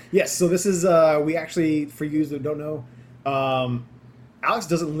 guys. Yeah. Yes, so this is, we actually, for you that don't know, Alex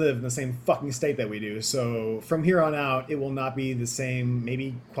doesn't live in the same fucking state that we do. So from here on out, it will not be the same,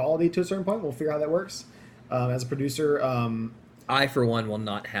 maybe quality to a certain point. We'll figure out how that works. As a producer, I, for one, will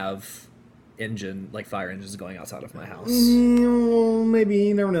not have fire engines going outside of my house. maybe,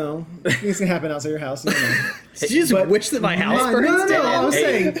 you never know. Things can happen outside your house. You don't know. Did you just But- wish that my house No, burns no, I down? was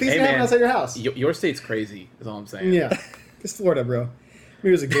saying, things can happen man. outside your house. Your state's crazy, is all I'm saying. Yeah. It's Florida, bro.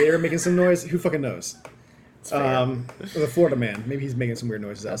 Maybe there's a gator making some noise. Who fucking knows? Or the Florida man. Maybe he's making some weird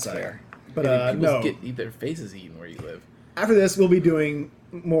noises outside. fair. But People no. get their faces eaten where you live. After this, we'll be doing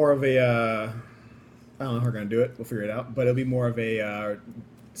more of a. I don't know how we're going to do it. We'll figure it out. But it'll be more of a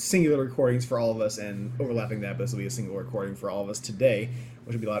singular recordings for all of us and overlapping that. But this will be a single recording for all of us today,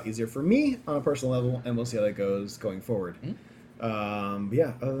 which will be a lot easier for me on a personal level. And we'll see how that goes going forward. But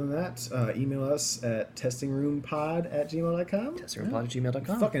yeah, other than that, email us at testingroompod@gmail.com.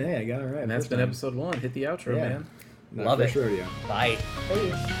 Testingroompod@gmail.com. Fucking A, I got it right. And that's first been time. episode 1. Hit the outro, Yeah. man. Love First it. rodeo. Bye. Oh,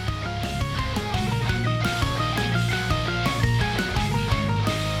 yeah.